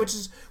in my life,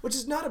 which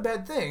is not a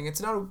bad thing.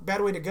 It's not a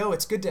bad way to go.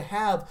 It's good to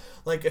have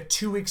like a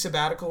 2-week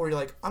sabbatical where you're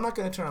like, I'm not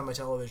going to turn on my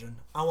television.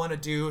 I want to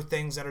do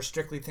things that are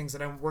strictly things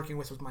that I'm working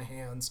with my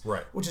hands.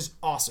 Right. Which is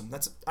awesome.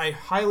 I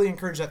highly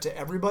encourage that to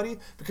everybody,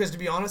 because, to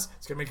be honest,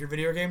 it's going to make your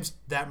video games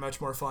that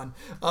much more fun.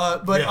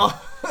 Yeah.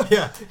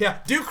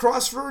 Do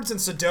crosswords and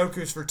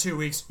Sudokus for 2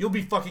 weeks. You'll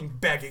be fucking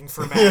begging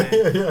for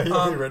Madden.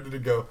 You'll be ready to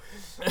go.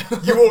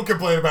 You won't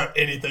complain about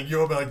anything.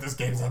 You'll be like, this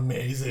game's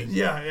amazing.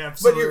 Yeah,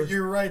 absolutely. But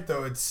you're right,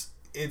 though.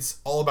 It's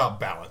all about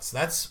balance.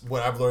 That's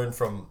what I've learned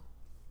from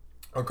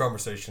our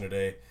conversation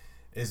today.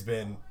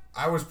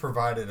 I was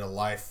provided a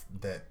life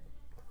that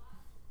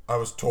I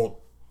was told,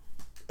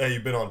 hey,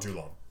 you've been on too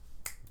long.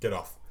 Get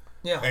off.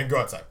 Yeah. And go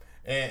outside.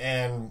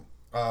 And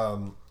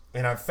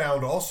I've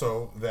found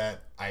also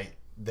that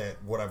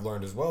what I've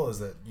learned as well is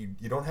that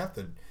you don't have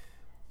to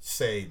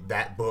say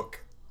that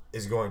book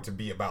is going to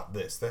be about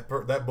this.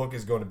 That book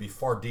is going to be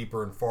far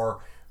deeper and far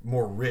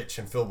more rich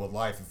and filled with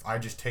life if I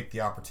just take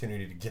the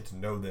opportunity to get to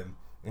know them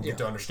and get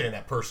to understand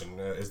that person,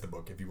 is the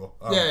book, if you will.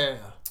 Yeah.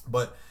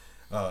 But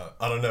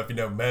I don't know if you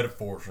know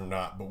metaphors or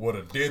not, but what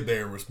I did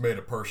there was made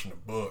a person a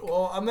book.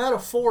 Well, I met a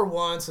 4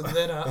 once, and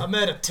then I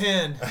met a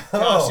 10.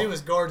 Gosh, she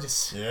was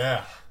gorgeous.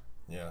 Yeah.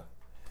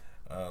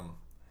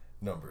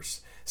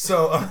 Numbers.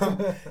 So,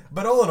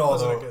 but all in all,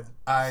 though,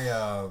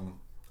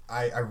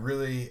 I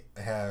really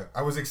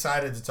I was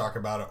excited to talk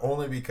about it,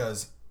 only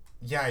because,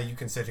 yeah, you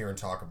can sit here and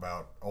talk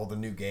about all the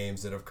new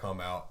games that have come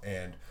out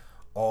and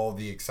all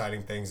the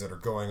exciting things that are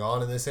going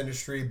on in this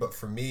industry. But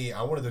for me,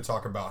 I wanted to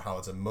talk about how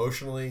it's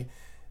emotionally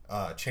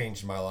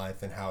changed my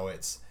life and how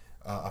it's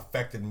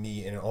affected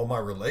me in all my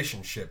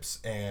relationships.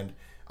 And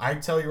I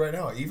tell you right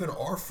now, even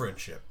our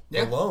friendship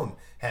alone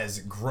has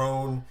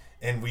grown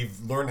and we've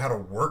learned how to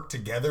work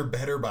together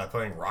better by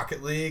playing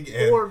Rocket League.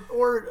 And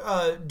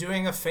Or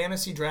doing a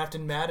fantasy draft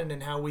in Madden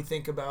and how we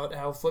think about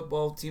how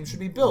football teams should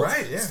be built.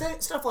 Right, yeah.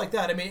 Stuff like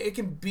that. I mean, it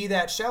can be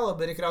that shallow,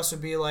 but it could also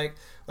be like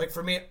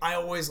for me, I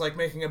always like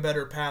making a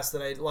better pass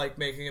than I like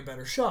making a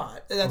better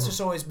shot. That's just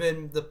always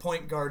been the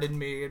point guard in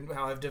me and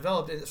how I've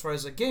developed it as far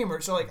as a gamer.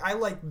 So like I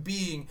like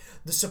being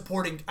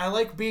I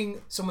like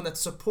being someone that's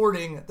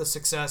supporting the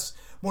success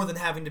more than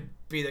having to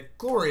be the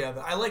glory of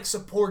it. I like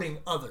supporting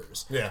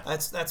others. Yeah.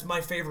 That's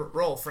my favorite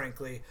role,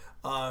 frankly.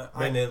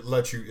 And it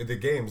lets you, the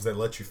games that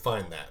let you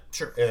find that.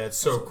 Sure. And it's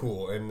so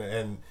cool.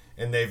 And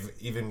they've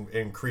even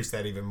increased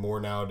that even more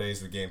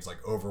nowadays with games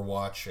like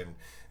Overwatch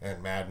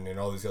and Madden and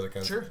all these other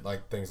kinds of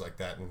like things like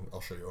that. And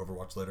I'll show you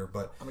Overwatch later.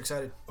 But I'm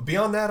excited.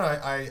 Beyond that,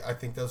 I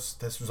think this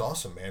was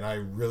awesome, man.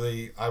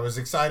 I was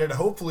excited.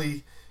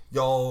 Hopefully,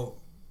 y'all.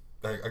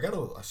 I got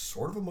a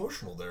sort of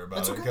emotional there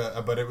about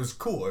it, but it was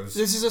cool. This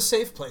is a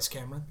safe place,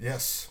 Cameron.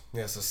 Yes,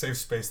 a safe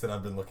space that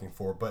I've been looking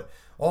for. But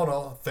all in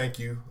all, thank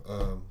you,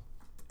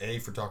 A,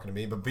 for talking to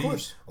me, but B,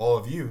 all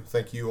of you,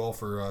 thank you all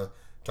for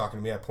talking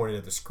to me. I pointed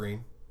at the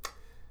screen.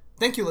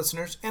 Thank you,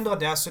 listeners, and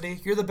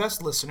Audacity. You're the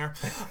best listener,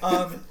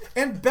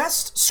 and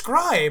best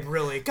scribe.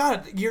 Really,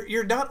 God,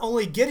 you're not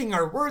only getting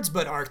our words,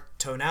 but our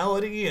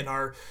tonality and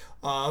our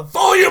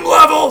volume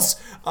levels.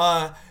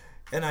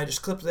 And I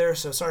just clipped there,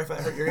 so sorry if I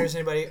hurt your ears,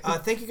 anybody.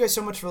 Thank you guys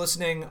so much for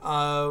listening.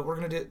 We're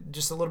going to do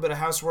just a little bit of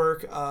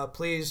housework.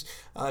 Please,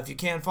 if you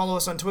can, follow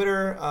us on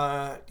Twitter.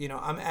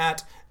 I'm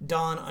at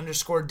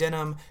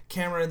Don_Denim.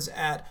 Cameron's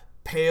at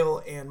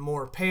Pale and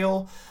More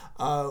Pale.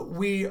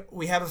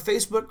 We have a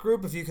Facebook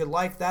group. If you could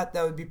like that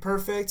would be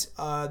perfect.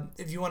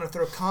 If you want to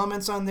throw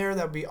comments on there,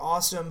 that would be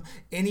awesome.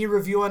 Any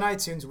review on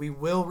iTunes, we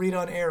will read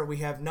on air. We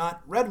have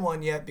not read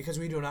one yet because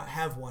we do not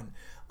have one.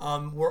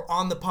 We're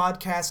on the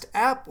podcast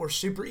app. We're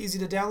super easy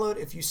to download.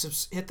 If you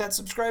hit that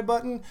subscribe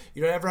button,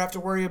 you don't ever have to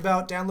worry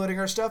about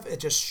downloading our stuff. It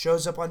just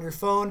shows up on your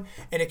phone,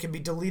 and it can be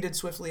deleted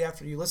swiftly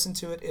after you listen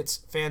to it. It's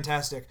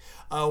fantastic.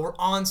 We're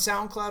on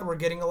SoundCloud. We're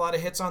getting a lot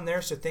of hits on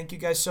there, so thank you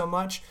guys so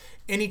much.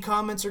 Any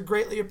comments are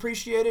greatly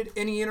appreciated.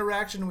 Any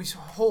interaction we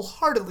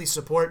wholeheartedly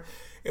support,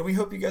 and we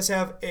hope you guys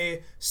have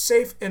a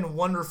safe and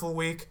wonderful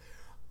week.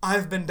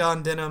 I've been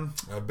Don Denim.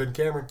 I've been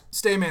Cameron.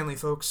 Stay manly,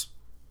 folks.